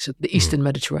geopolitics of the Eastern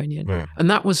Mediterranean. And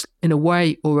that was, in a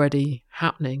way, already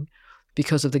happening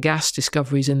because of the gas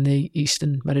discoveries in the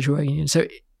Eastern Mediterranean. So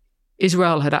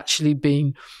Israel had actually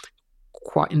been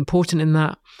quite important in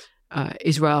that.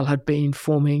 Israel had been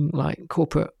forming like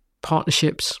corporate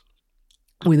partnerships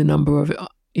with a number of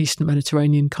Eastern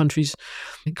Mediterranean countries,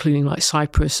 including like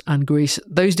Cyprus and Greece.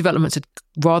 Those developments had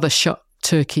rather shut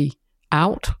Turkey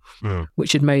out,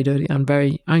 which had made Erdogan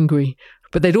very angry.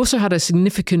 But they'd also had a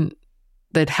significant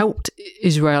they'd helped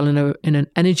Israel in an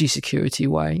energy security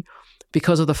way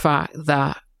because of the fact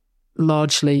that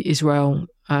largely Israel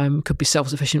could be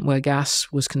self-sufficient where gas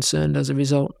was concerned as a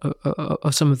result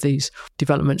of some of these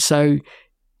developments. So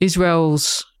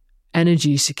Israel's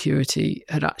energy security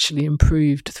had actually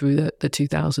improved through the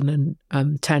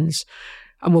 2010s.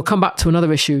 And we'll come back to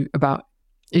another issue about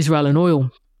Israel and oil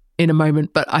in a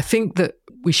moment. But I think that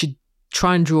we should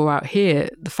try and draw out here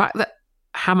the fact that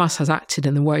Hamas has acted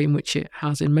in the way in which it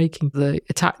has in making the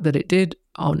attack that it did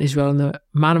on Israel and the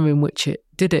manner in which it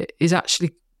did it is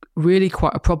actually really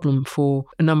quite a problem for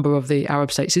a number of the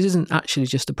Arab states. It isn't actually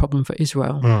just a problem for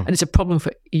Israel. And it's a problem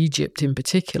for Egypt in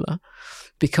particular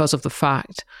because of the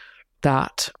fact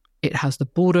that it has the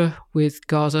border with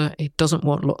Gaza. It doesn't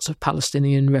want lots of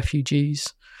Palestinian refugees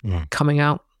coming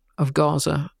out of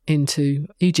Gaza into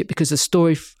Egypt because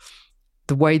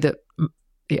the way that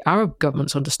the Arab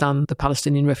governments understand the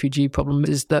Palestinian refugee problem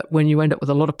is that when you end up with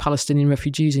a lot of Palestinian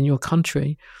refugees in your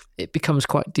country, it becomes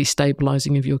quite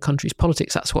destabilizing of your country's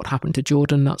politics. That's what happened to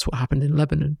Jordan. That's what happened in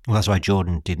Lebanon. Well, that's why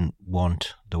Jordan didn't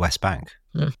want the West Bank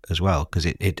as well, because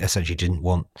it essentially didn't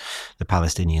want the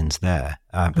Palestinians there.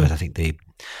 Because I think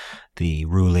the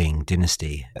ruling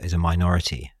dynasty is a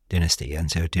minority dynasty,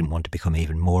 and so it didn't want to become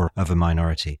even more of a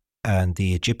minority. And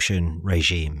the Egyptian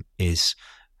regime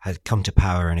had come to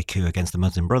power in a coup against the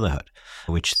Muslim Brotherhood,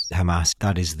 which Hamas,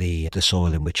 that is the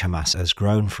soil in which Hamas has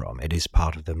grown from. It is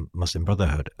part of the Muslim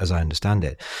Brotherhood, as I understand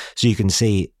it. So you can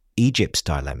see Egypt's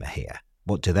dilemma here.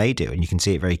 What do they do? And you can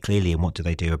see it very clearly in what do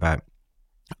they do about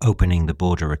opening the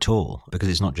border at all, because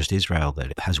it's not just Israel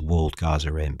that has walled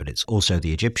Gaza in, but it's also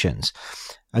the Egyptians.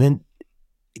 And then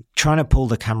trying to pull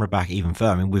the camera back even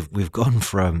further, I mean, we've gone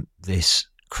from this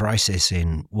crisis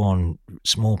in one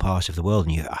small part of the world,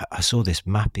 and I saw this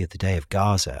map the other day of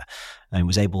Gaza, and it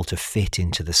was able to fit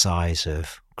into the size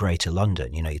of Greater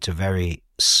London. You know, it's a very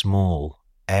small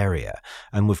area,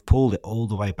 and we've pulled it all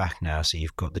the way back now. So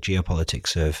you've got the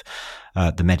geopolitics of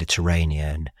the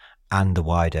Mediterranean and the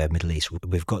wider Middle East.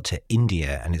 We've got to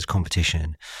India and its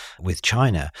competition with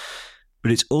China,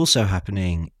 but it's also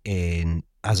happening in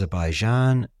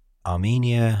Azerbaijan,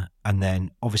 Armenia, and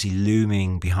then obviously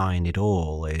looming behind it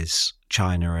all is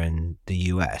China and the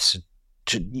US.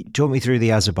 Talk me through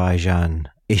the Azerbaijan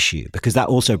issue, because that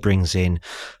also brings in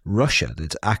Russia,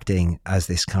 that's acting as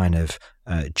this kind of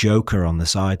joker on the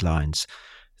sidelines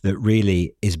that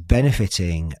really is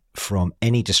benefiting from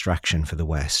any distraction for the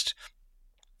West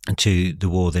to the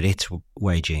war that it's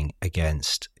waging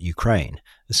against Ukraine.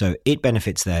 So it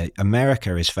benefits there.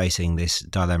 America is facing this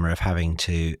dilemma of having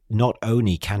to, not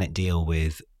only can it deal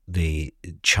with the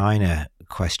China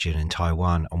question in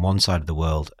Taiwan on one side of the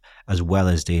world, as well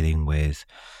as dealing with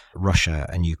Russia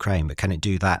and Ukraine, but can it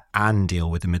do that and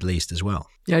deal with the Middle East as well?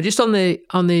 Yeah, just on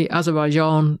the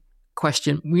Azerbaijan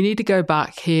question, we need to go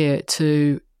back here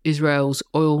to Israel's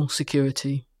oil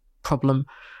security problem,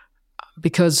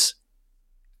 because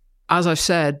as I've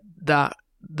said, that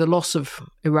the loss of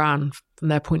Iran from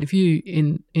their point of view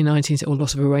or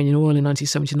loss of Iranian oil in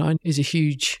 1979 is a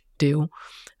huge deal.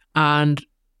 And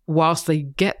whilst they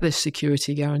get this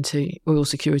oil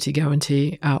security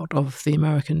guarantee out of the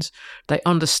Americans, they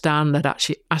understand that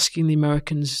actually asking the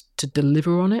Americans to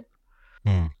deliver on it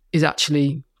is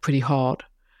actually pretty hard.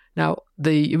 Now,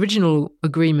 the original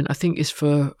agreement, I think, is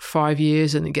for 5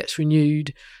 years, and it gets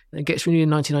renewed. It gets renewed in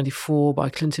 1994 by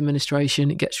Clinton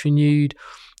administration. It gets renewed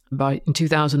in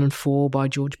 2004 by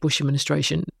George Bush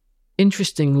administration.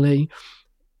 Interestingly,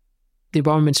 the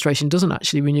Obama administration doesn't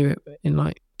actually renew it in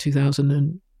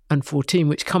 2014,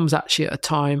 which comes actually at a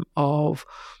time of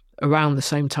around the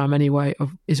same time anyway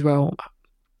of Israel.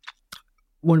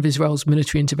 One of Israel's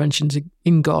military interventions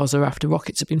in Gaza after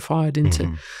rockets have been fired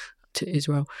into to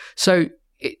Israel. So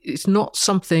it's not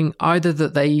something either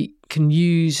that they can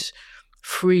use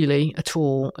freely at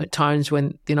all at times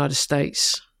when the United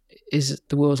States is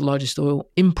the world's largest oil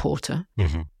importer.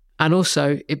 And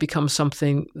also it becomes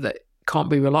something that can't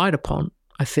be relied upon,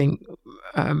 I think,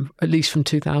 at least from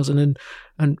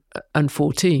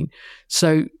 2014.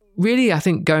 So really, I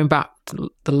think going back to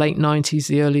the late 90s,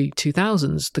 the early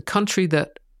 2000s, the country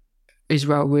that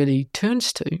Israel really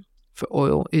turns to for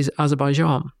oil is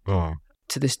Azerbaijan.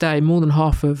 To this day, more than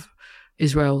half of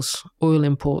Israel's oil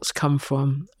imports come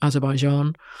from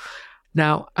Azerbaijan.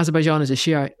 Now, Azerbaijan is a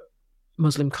Shiite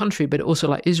Muslim country, but also,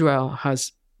 like Israel,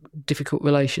 has difficult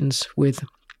relations with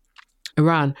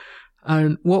Iran.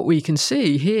 And what we can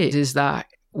see here is that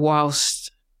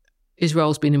whilst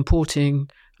Israel's been importing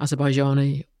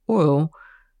Azerbaijani oil,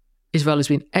 Israel has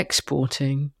been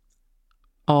exporting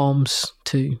arms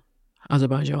to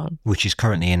Azerbaijan. Which is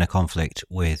currently in a conflict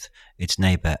with its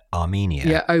neighbour Armenia.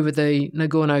 Yeah, over the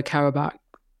Nagorno-Karabakh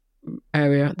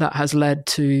area that has led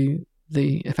to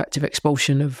the effective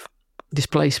expulsion of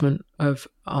displacement of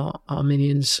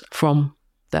Armenians from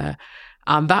there.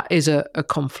 And that is a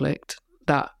conflict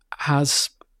that has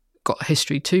got a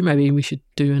history too. Maybe we should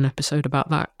do an episode about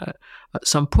that at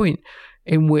some point,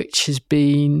 in which has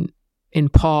been in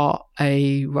part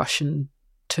a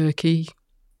Russian-Turkey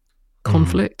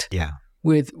conflict,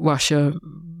 with Russia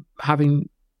having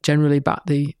generally backed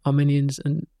the Armenians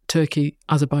and Turkey,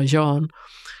 Azerbaijan.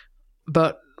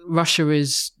 But Russia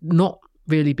is not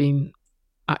really been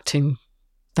acting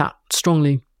that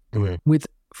strongly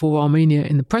for Armenia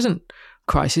in the present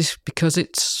crisis because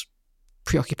its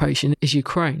preoccupation is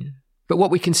Ukraine. But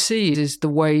what we can see is the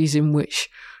ways in which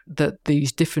that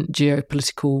these different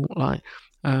geopolitical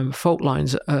fault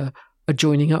lines are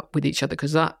joining up with each other,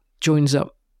 because that joins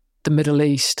up the Middle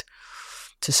East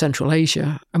to Central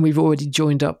Asia, and we've already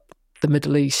joined up the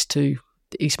Middle East to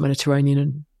the East Mediterranean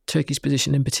and Turkey's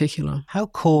position in particular. How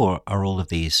core are all of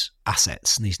these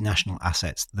assets, these national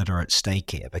assets that are at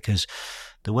stake here? Because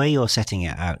the way you're setting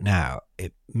it out now,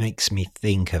 it makes me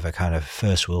think of a kind of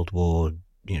First World War,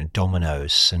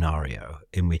 dominoes scenario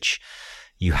in which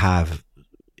you have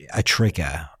a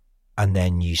trigger and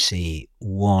then you see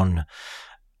one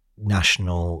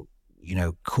national,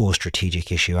 core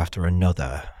strategic issue after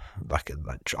another, like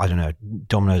I don't know,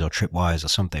 dominoes or tripwires or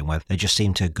something, where they just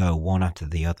seem to go one after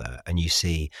the other. And you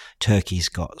see Turkey's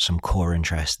got some core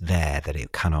interest there that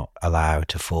it cannot allow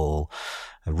to fall.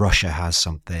 Russia has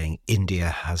something, India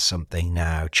has something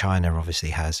now, China obviously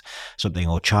has something,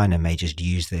 or China may just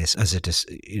use this as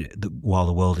while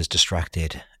the world is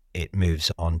distracted, it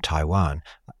moves on Taiwan.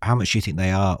 How much do you think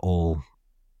they are all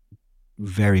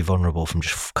very vulnerable from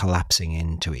just collapsing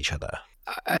into each other?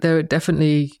 There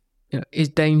definitely is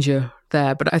danger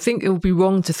there, but I think it would be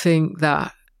wrong to think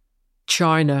that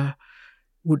China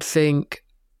would think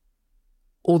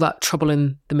all that trouble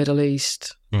in the Middle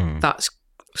East, that's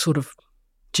sort of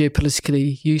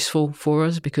geopolitically useful for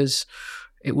us because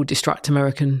it would distract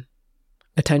American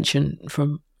attention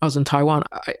from us and Taiwan.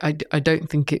 I don't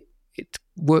think it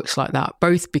works like that,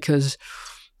 both because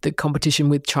the competition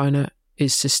with China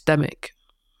is systemic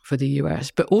for the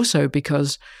US, but also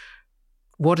because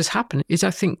what has happened is,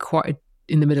 I think,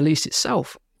 in the Middle East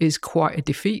itself, is quite a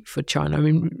defeat for China. I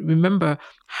mean, remember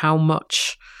how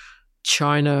much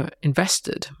China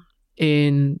invested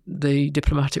in the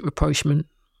diplomatic rapprochement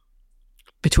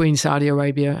between Saudi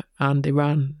Arabia and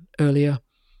Iran earlier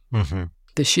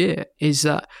this year, is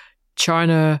that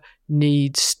China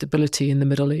needs stability in the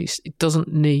Middle East. It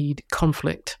doesn't need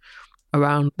conflict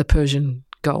around the Persian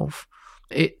Gulf.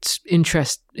 Its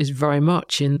interest is very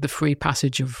much in the free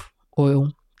passage of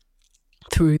oil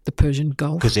through the Persian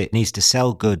Gulf. Because it needs to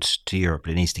sell goods to Europe,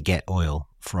 it needs to get oil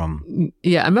from...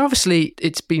 Yeah, I mean, obviously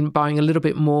it's been buying a little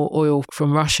bit more oil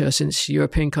from Russia since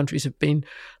European countries have been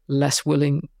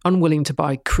unwilling to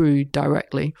buy crude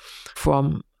directly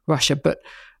from Russia. But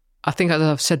I think, as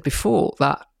I've said before,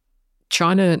 that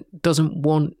China doesn't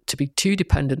want to be too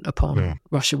dependent upon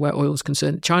Russia where oil is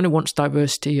concerned. China wants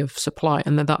diversity of supply,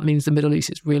 and then that means the Middle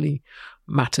East really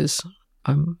matters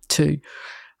too.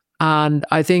 And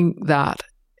I think that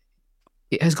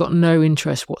it has got no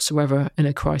interest whatsoever in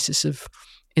a crisis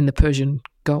in the Persian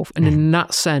Gulf. And in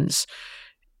that sense,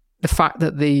 the fact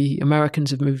that the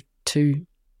Americans have moved 2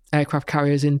 aircraft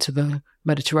carriers into the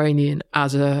Mediterranean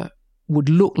would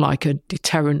look like a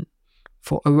deterrent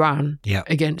for Iran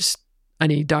against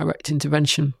any direct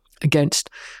intervention against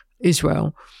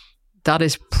Israel, that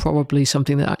is probably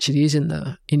something that actually is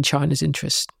in China's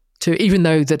interest too, even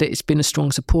though that it's been a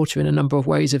strong supporter in a number of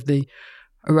ways of the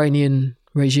Iranian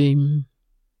regime.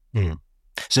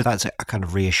 So that's a kind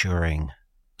of reassuring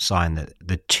sign that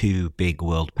the 2 big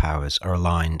world powers are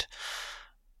aligned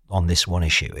on this one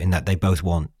issue, in that they both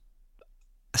want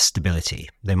stability.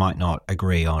 They might not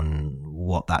agree on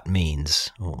what that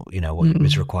means or what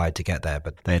is required to get there,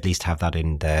 but they at least have that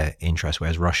in their interest,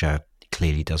 whereas Russia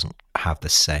clearly doesn't have the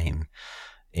same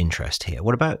interest here.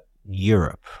 What about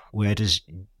Europe? Where does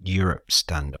Europe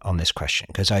stand on this question?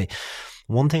 Because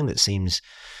one thing that seems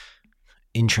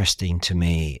interesting to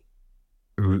me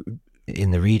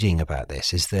in the reading about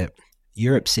this is that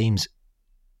Europe seems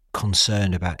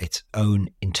concerned about its own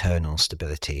internal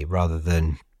stability rather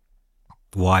than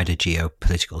wider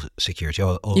geopolitical security.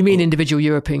 You mean individual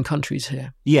European countries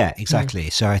here? Yeah, exactly.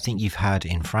 So I think you've had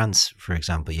in France, for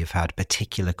example, you've had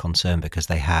particular concern because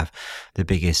they have the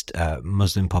biggest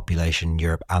Muslim population in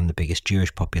Europe and the biggest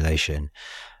Jewish population.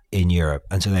 in Europe,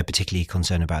 and so they're particularly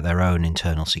concerned about their own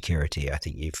internal security. I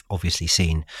think you've obviously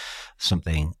seen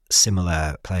something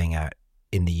similar playing out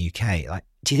in the UK. Like,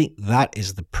 do you think that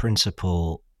is the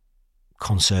principal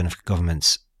concern of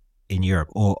governments in Europe,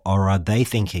 or are they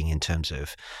thinking in terms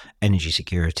of energy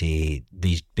security,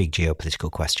 these big geopolitical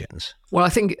questions? Well, I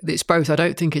think it's both. I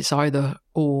don't think it's either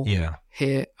or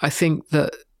here. I think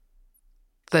that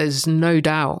there's no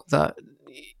doubt that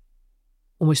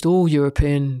almost all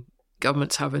European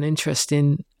governments have an interest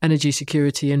in energy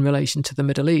security in relation to the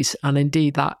Middle East. And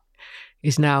indeed, that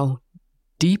is now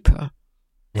deeper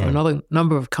for another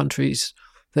number of countries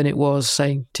than it was,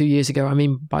 say, 2 years ago. I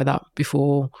mean by that,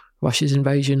 before Russia's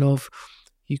invasion of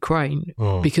Ukraine,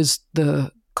 because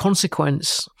the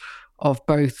consequence of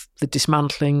both the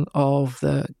dismantling of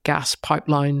the gas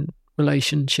pipeline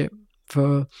relationship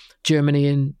for Germany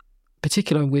in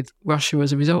particular with Russia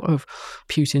as a result of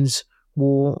Putin's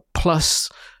war, plus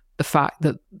the fact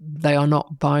that they are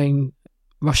not buying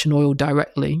Russian oil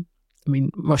directly. I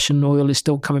mean, Russian oil is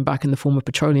still coming back in the form of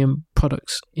petroleum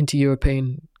products into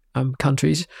European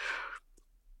countries,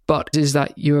 but is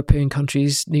that European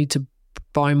countries need to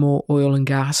buy more oil and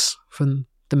gas from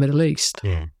the Middle East.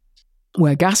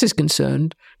 Where gas is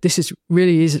concerned, this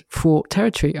really is fraught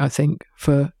territory, I think,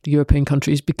 for the European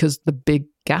countries, because the big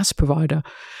gas provider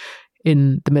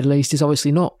in the Middle East is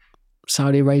obviously not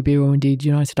Saudi Arabia or indeed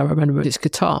United Arab Emirates, it's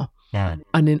Qatar.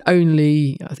 And in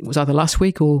only, I think it was either last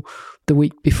week or the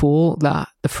week before that,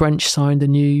 the French signed a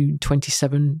new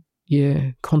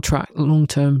 27-year contract,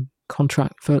 long-term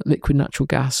contract for liquid natural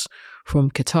gas from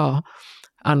Qatar.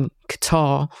 And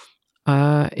Qatar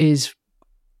is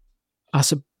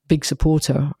as a big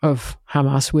supporter of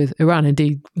Hamas with Iran.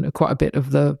 Indeed, quite a bit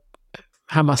of the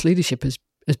Hamas leadership has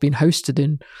been hosted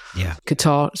in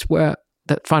Qatar. It's where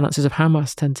the finances of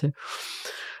Hamas tend to.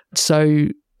 So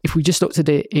if we just looked at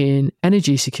it in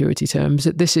energy security terms,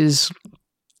 that this is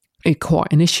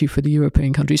quite an issue for the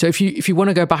European countries. So if you want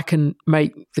to go back and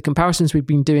make the comparisons we've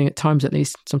been doing at times, at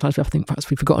least, sometimes I think perhaps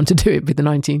we've forgotten to do it with the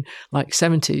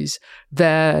 1970s,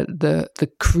 they're the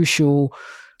crucial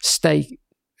state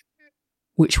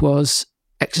which was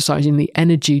exercising the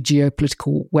energy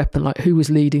geopolitical weapon, like who was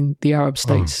leading the Arab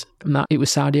states, and that it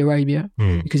was Saudi Arabia,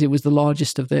 because it was the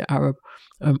largest of the Arab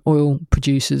oil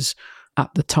producers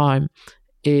at the time.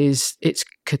 It's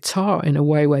Qatar, in a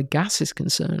way, where gas is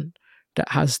concerned, that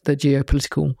has the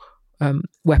geopolitical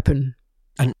weapon.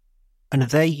 And are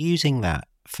they using that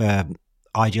for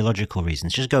ideological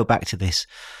reasons? Just go back to this,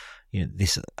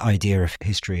 this idea of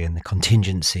history and the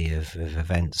contingency of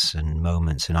events and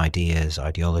moments and ideas,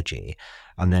 ideology,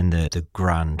 and then the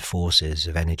grand forces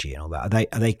of energy and all that.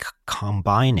 Are they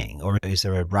combining, or is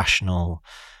there a rational,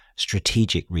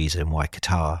 strategic reason why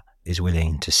Qatar is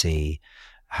willing to see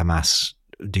Hamas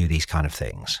do these kind of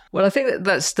things? Well, I think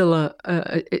that's still an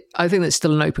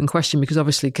open question, because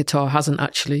obviously Qatar hasn't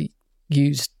actually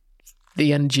used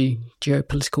the energy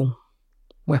geopolitical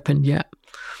weapon yet.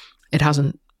 It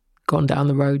hasn't gone down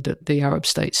the road that the Arab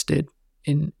states did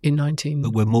in 1973.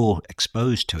 But we're more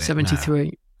exposed to it now.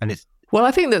 And well,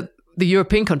 I think that the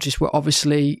European countries were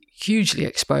obviously hugely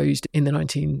exposed in the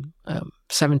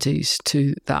 1970s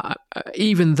to that,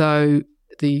 even though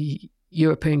the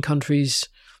European countries,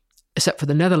 except for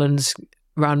the Netherlands,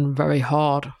 ran very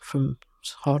hard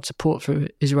support for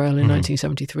Israel in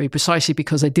 1973, precisely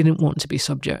because they didn't want to be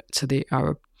subject to the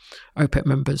Arab OPEC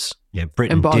members. Yeah,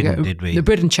 Britain embargo. Didn't, did we?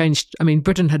 Britain changed. I mean,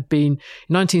 Britain had been,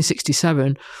 in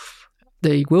 1967,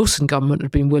 the Wilson government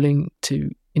had been willing to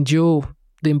endure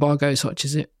the embargo such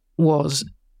as it was.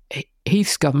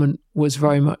 Heath's government was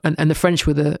very much, and the French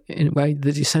were in a way,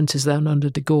 the dissenters then under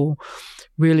de Gaulle.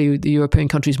 Really, the European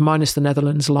countries, minus the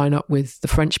Netherlands, line up with the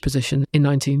French position in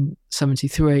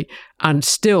 1973. And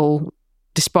still,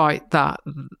 despite that,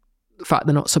 the fact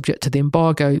they're not subject to the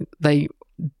embargo, they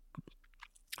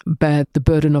bear the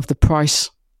burden of the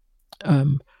price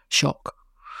shock.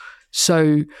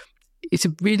 So it's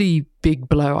a really big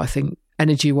blow, I think,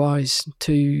 energy-wise,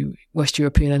 to West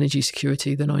European energy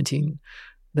security, the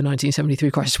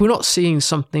 1973 crisis. We're not seeing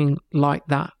something like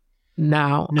that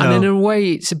now. No. And in a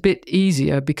way, it's a bit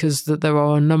easier because there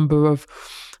are a number of,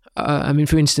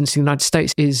 for instance, the United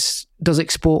States does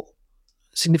export,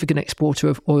 significant exporter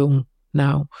of oil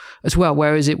now as well,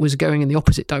 whereas it was going in the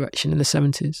opposite direction in the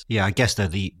 70s. Yeah, I guess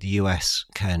that the US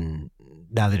can,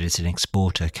 now that it's an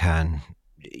exporter, can,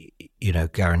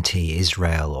 guarantee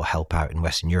Israel or help out in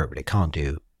Western Europe, but it can't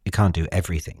do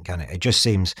everything, can it? It just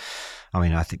seems,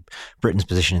 I think Britain's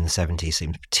position in the 70s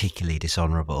seems particularly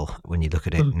dishonourable when you look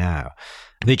at it now.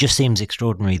 But it just seems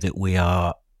extraordinary that we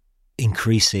are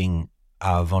increasing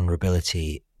our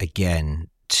vulnerability again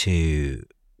to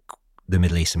the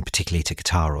Middle East and particularly to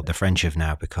Qatar, or the French have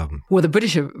now become... Well, the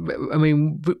British have, I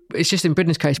mean, it's just in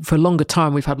Britain's case, for a longer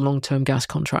time, we've had long-term gas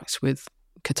contracts with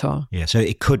Qatar. Yeah, so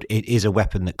it is a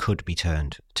weapon that could be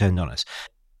turned on us.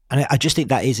 And I just think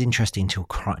that is interesting to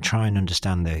try and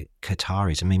understand the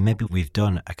Qataris. I mean, maybe we've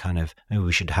done maybe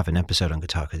we should have an episode on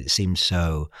Qatar because it seems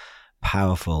so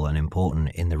powerful and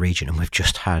important in the region, and we've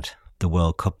just had the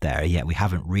World Cup there, yet we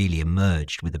haven't really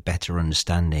emerged with a better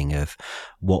understanding of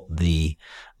what the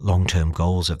long-term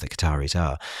goals of the Qataris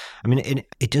are. I mean,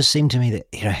 it does seem to me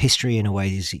that history in a way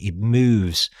it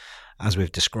moves, as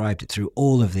we've described it, through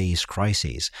all of these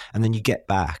crises, and then you get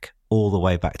back all the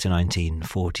way back to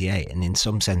 1948, and in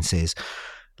some senses,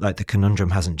 like, the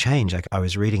conundrum hasn't changed. Like, I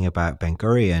was reading about Ben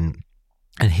Gurion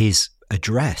and his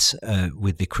address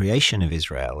with the creation of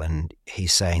Israel, and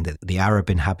he's saying that the Arab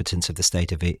inhabitants of the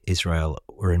state of Israel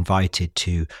were invited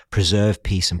to preserve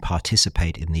peace and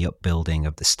participate in the upbuilding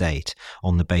of the state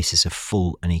on the basis of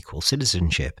full and equal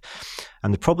citizenship.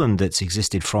 And the problem that's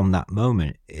existed from that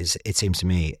moment is, it seems to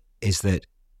me, is that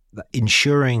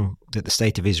ensuring that the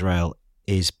state of Israel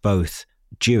is both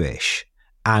Jewish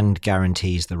and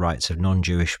guarantees the rights of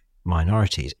non-Jewish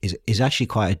minorities is actually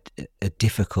quite a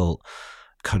difficult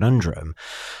conundrum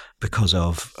because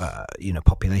of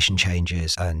population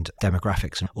changes and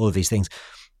demographics and all of these things.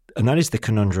 And that is the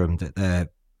conundrum that they're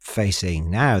facing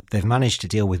now. They've managed to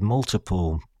deal with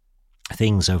multiple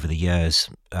things over the years,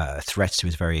 threats to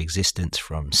its very existence,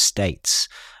 from states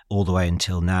all the way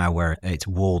until now, where it's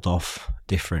walled off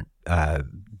different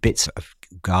bits of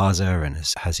Gaza and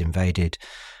has invaded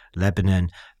Lebanon.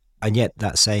 And yet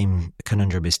that same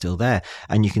conundrum is still there.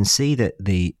 And you can see that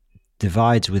the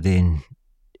divides within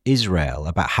Israel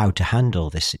about how to handle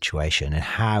this situation and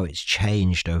how it's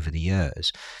changed over the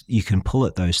years, you can pull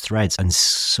at those threads and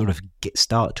sort of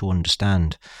start to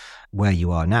understand where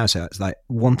you are now. So it's like,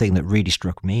 one thing that really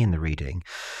struck me in the reading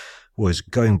was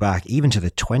going back even to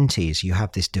the 20s, you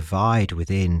have this divide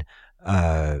within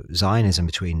Zionism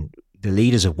between the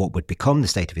leaders of what would become the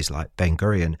State of Israel, like Ben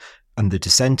Gurion, and the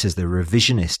dissenters, the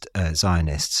revisionist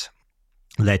Zionists,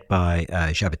 led by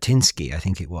Jabotinsky, I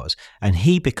think it was. And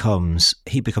he becomes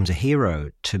a hero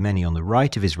to many on the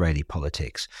right of Israeli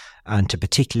politics, and to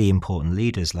particularly important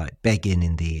leaders like Begin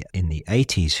in the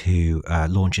 80s, who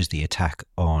launches the attack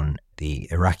on the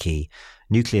Iraqi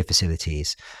nuclear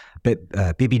facilities.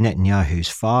 But Bibi Netanyahu's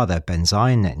father, Ben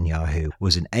Zion Netanyahu,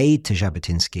 was an aide to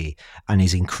Jabotinsky and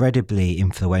is incredibly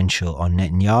influential on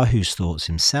Netanyahu's thoughts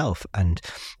himself. And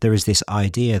there is this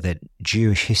idea that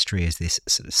Jewish history is this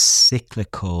sort of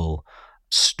cyclical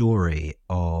story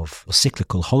of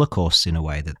cyclical holocausts, in a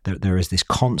way, that there is this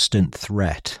constant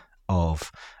threat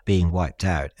of being wiped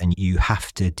out, and you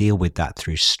have to deal with that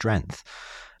through strength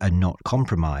and not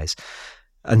compromise.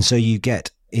 And so you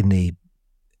get, in the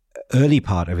early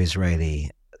part of Israeli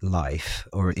life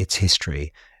or its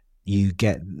history,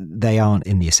 they aren't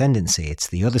in the ascendancy. It's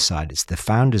the other side. It's the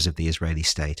founders of the Israeli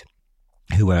state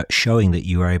who are showing that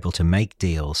you are able to make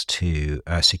deals to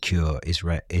secure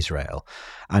Israel.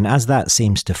 And as that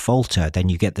seems to falter, then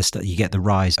you get the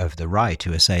rise of the right,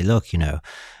 who are saying, look,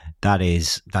 that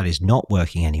is not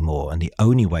working anymore, and the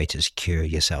only way to secure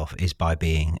yourself is by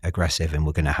being aggressive, and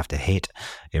we're going to have to hit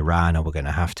Iran, or we're going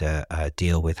to have to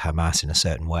deal with Hamas in a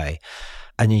certain way.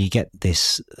 And then you get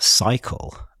this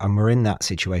cycle, and we're in that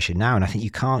situation now. And I think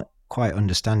you can't quite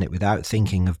understand it without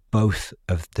thinking of both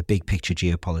of the big picture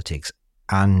geopolitics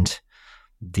and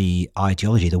the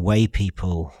ideology, the way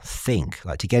people think,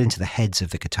 like to get into the heads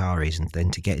of the Qataris and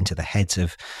then to get into the heads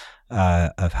of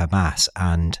Hamas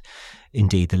and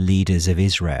indeed the leaders of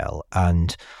Israel,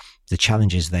 and the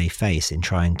challenges they face in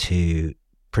trying to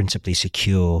principally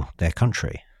secure their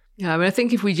country. Yeah, I mean, I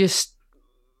think if we just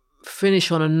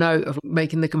finish on a note of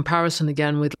making the comparison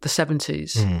again with the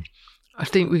 70s, I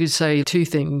think we could say two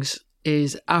things.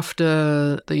 Is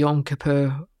after the Yom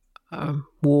Kippur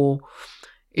War,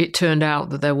 it turned out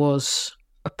that there was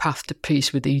a path to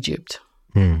peace with Egypt.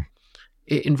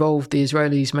 It involved the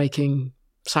Israelis making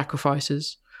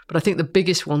sacrifices. But I think the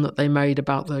biggest one that they made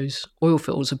about those oil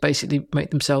fields would basically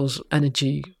make themselves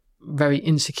energy very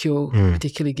insecure,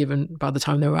 particularly given by the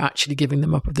time they were actually giving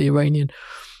them up of the Iranian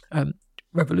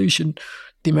revolution.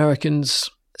 The Americans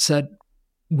said,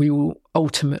 we will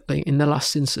ultimately, in the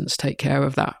last instance, take care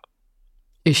of that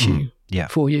issue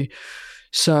for you.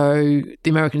 So the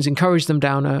Americans encouraged them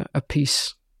down a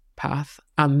peace path,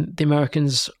 and the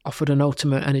Americans offered an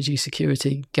ultimate energy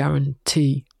security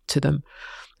guarantee to them.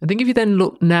 I think if you then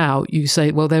look now, you say,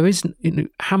 well, there is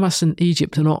Hamas and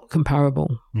Egypt are not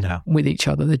comparable with each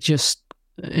other. They're just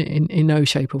in no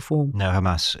shape or form. No,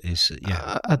 Hamas is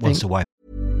wants to wipe.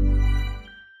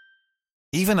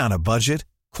 Even on a budget,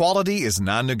 Quality is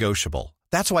non-negotiable.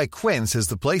 That's why Quince is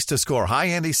the place to score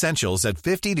high-end essentials at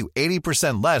 50 to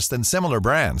 80% less than similar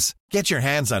brands. Get your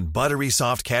hands on buttery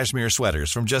soft cashmere sweaters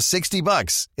from just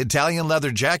 $60, Italian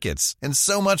leather jackets, and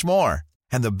so much more.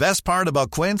 And the best part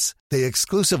about Quince, they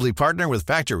exclusively partner with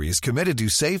factories committed to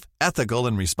safe, ethical,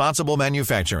 and responsible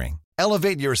manufacturing.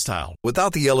 Elevate your style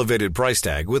without the elevated price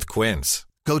tag with Quince.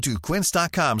 Go to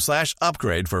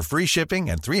quince.com/upgrade for free shipping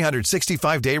and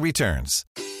 365-day returns.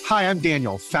 Hi, I'm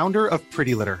Daniel, founder of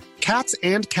Pretty Litter. Cats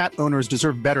and cat owners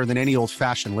deserve better than any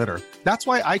old-fashioned litter. That's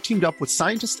why I teamed up with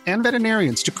scientists and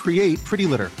veterinarians to create Pretty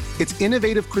Litter. Its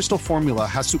innovative crystal formula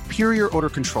has superior odor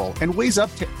control and weighs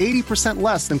up to 80%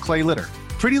 less than clay litter.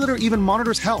 Pretty Litter even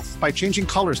monitors health by changing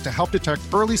colors to help detect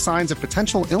early signs of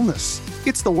potential illness.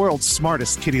 It's the world's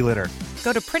smartest kitty litter.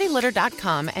 Go to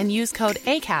prettylitter.com and use code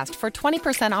ACAST for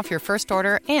 20% off your first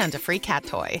order and a free cat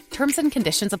toy. Terms and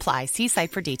conditions apply. See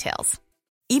site for details.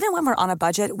 Even when we're on a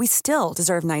budget, we still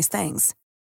deserve nice things.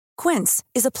 Quince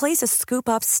is a place to scoop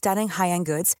up stunning high-end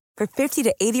goods for 50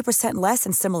 to 80% less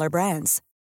than similar brands.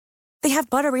 They have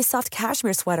buttery soft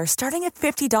cashmere sweaters starting at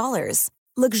 $50,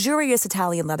 luxurious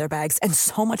Italian leather bags, and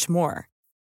so much more.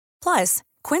 Plus,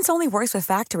 Quince only works with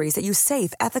factories that use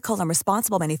safe, ethical, and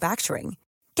responsible manufacturing.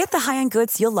 Get the high-end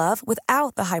goods you'll love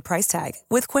without the high price tag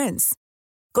with Quince.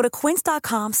 Go to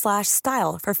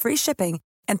quince.com/style for free shipping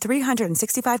and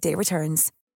 365-day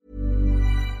returns.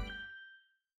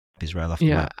 Israel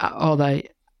are they?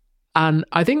 And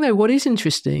I think that what is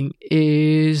interesting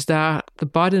is that the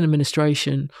Biden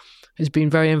administration has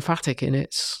been very emphatic in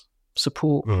its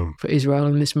support for Israel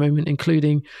in this moment,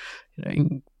 including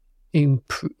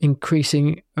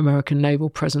increasing American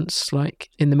naval presence, like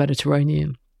in the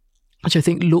Mediterranean, which I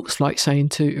think looks like saying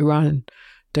to Iran,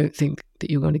 "Don't think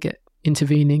that you're going to get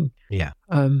intervening."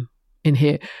 In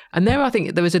here. And there, I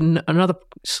think there was another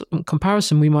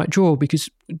comparison we might draw, because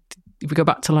if we go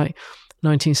back to like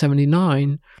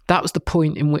 1979, that was the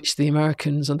point in which the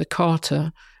Americans under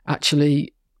Carter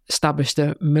actually established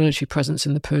a military presence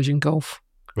in the Persian Gulf,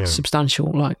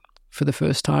 substantial, like for the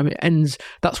first time. It ends,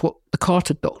 that's what the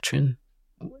Carter Doctrine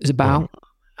is about.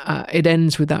 It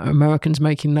ends with that Americans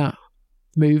making that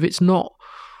move. It's not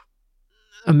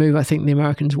a move I think the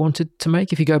Americans wanted to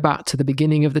make. If you go back to the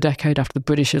beginning of the decade, after the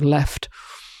British had left,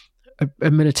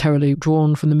 militarily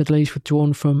drawn from the Middle East,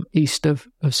 withdrawn from east of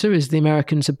Suez, the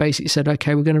Americans had basically said,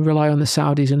 okay, we're going to rely on the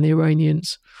Saudis and the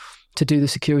Iranians to do the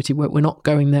security work. We're not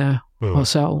going there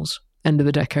ourselves. End of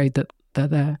the decade that they're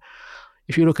there.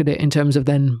 If you look at it in terms of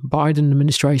then Biden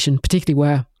administration, particularly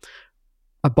where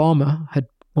Obama had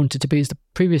wanted to be as the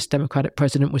previous Democratic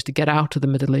president, was to get out of the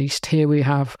Middle East. Here we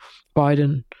have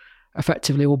Biden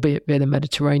effectively, albeit via the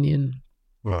Mediterranean,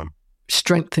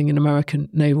 strengthening an American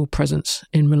naval presence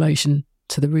in relation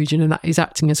to the region. And that is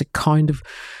acting as a kind of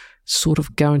sort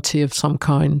of guarantee of some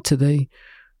kind to the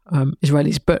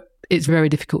Israelis. But it's very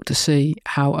difficult to see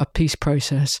how a peace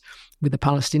process with the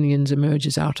Palestinians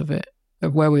emerges out of it,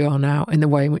 of where we are now, in the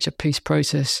way in which a peace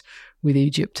process with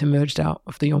Egypt emerged out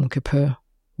of the Yom Kippur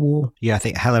War. Yeah, I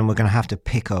think, Helen, we're going to have to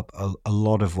pick up a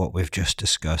lot of what we've just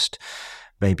discussed,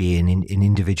 maybe in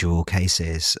individual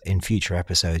cases in future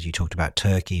episodes. You talked about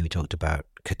Turkey, we talked about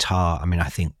Qatar. I mean, I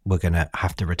think we're going to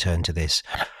have to return to this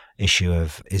issue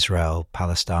of Israel,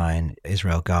 Palestine,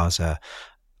 Israel, Gaza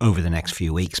over the next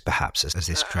few weeks, perhaps, as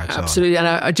this drags on. Absolutely. And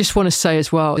I just want to say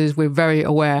as well, is we're very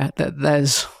aware that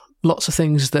there's lots of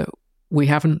things that we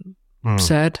haven't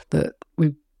said, that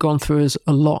we've gone through as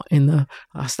a lot in the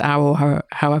last hour or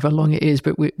however long it is,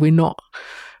 but we're not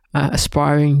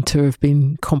aspiring to have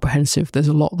been comprehensive. There's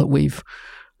a lot that we've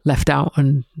left out,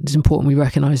 and it's important we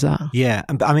recognise that. Yeah,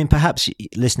 I mean, perhaps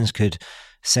listeners could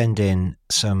send in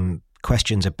some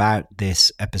questions about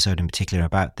this episode in particular,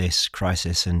 about this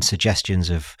crisis, and suggestions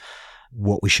of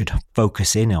what we should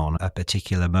focus in on a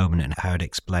particular moment and how it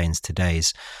explains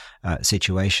today's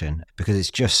situation. Because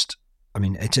it's just, I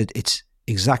mean, it's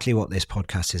exactly what this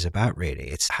podcast is about, really.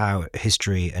 It's how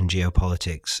history and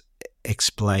geopolitics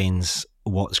explains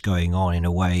what's going on in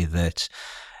a way that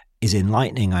is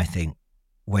enlightening, I think,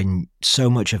 when so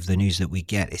much of the news that we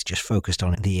get is just focused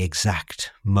on the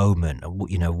exact moment,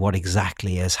 you know, what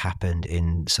exactly has happened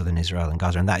in southern Israel and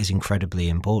Gaza. And that is incredibly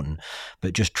important,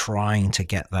 but just trying to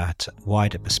get that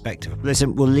wider perspective.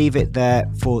 Listen, we'll leave it there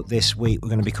for this week. We're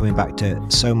going to be coming back to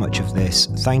so much of this.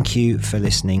 Thank you for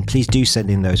listening. Please do send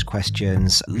in those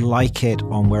questions. Like it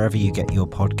on wherever you get your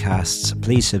podcasts.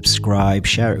 Please subscribe,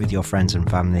 share it with your friends and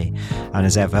family. And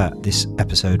as ever, this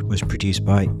episode was produced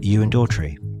by Ewan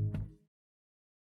Daughtry.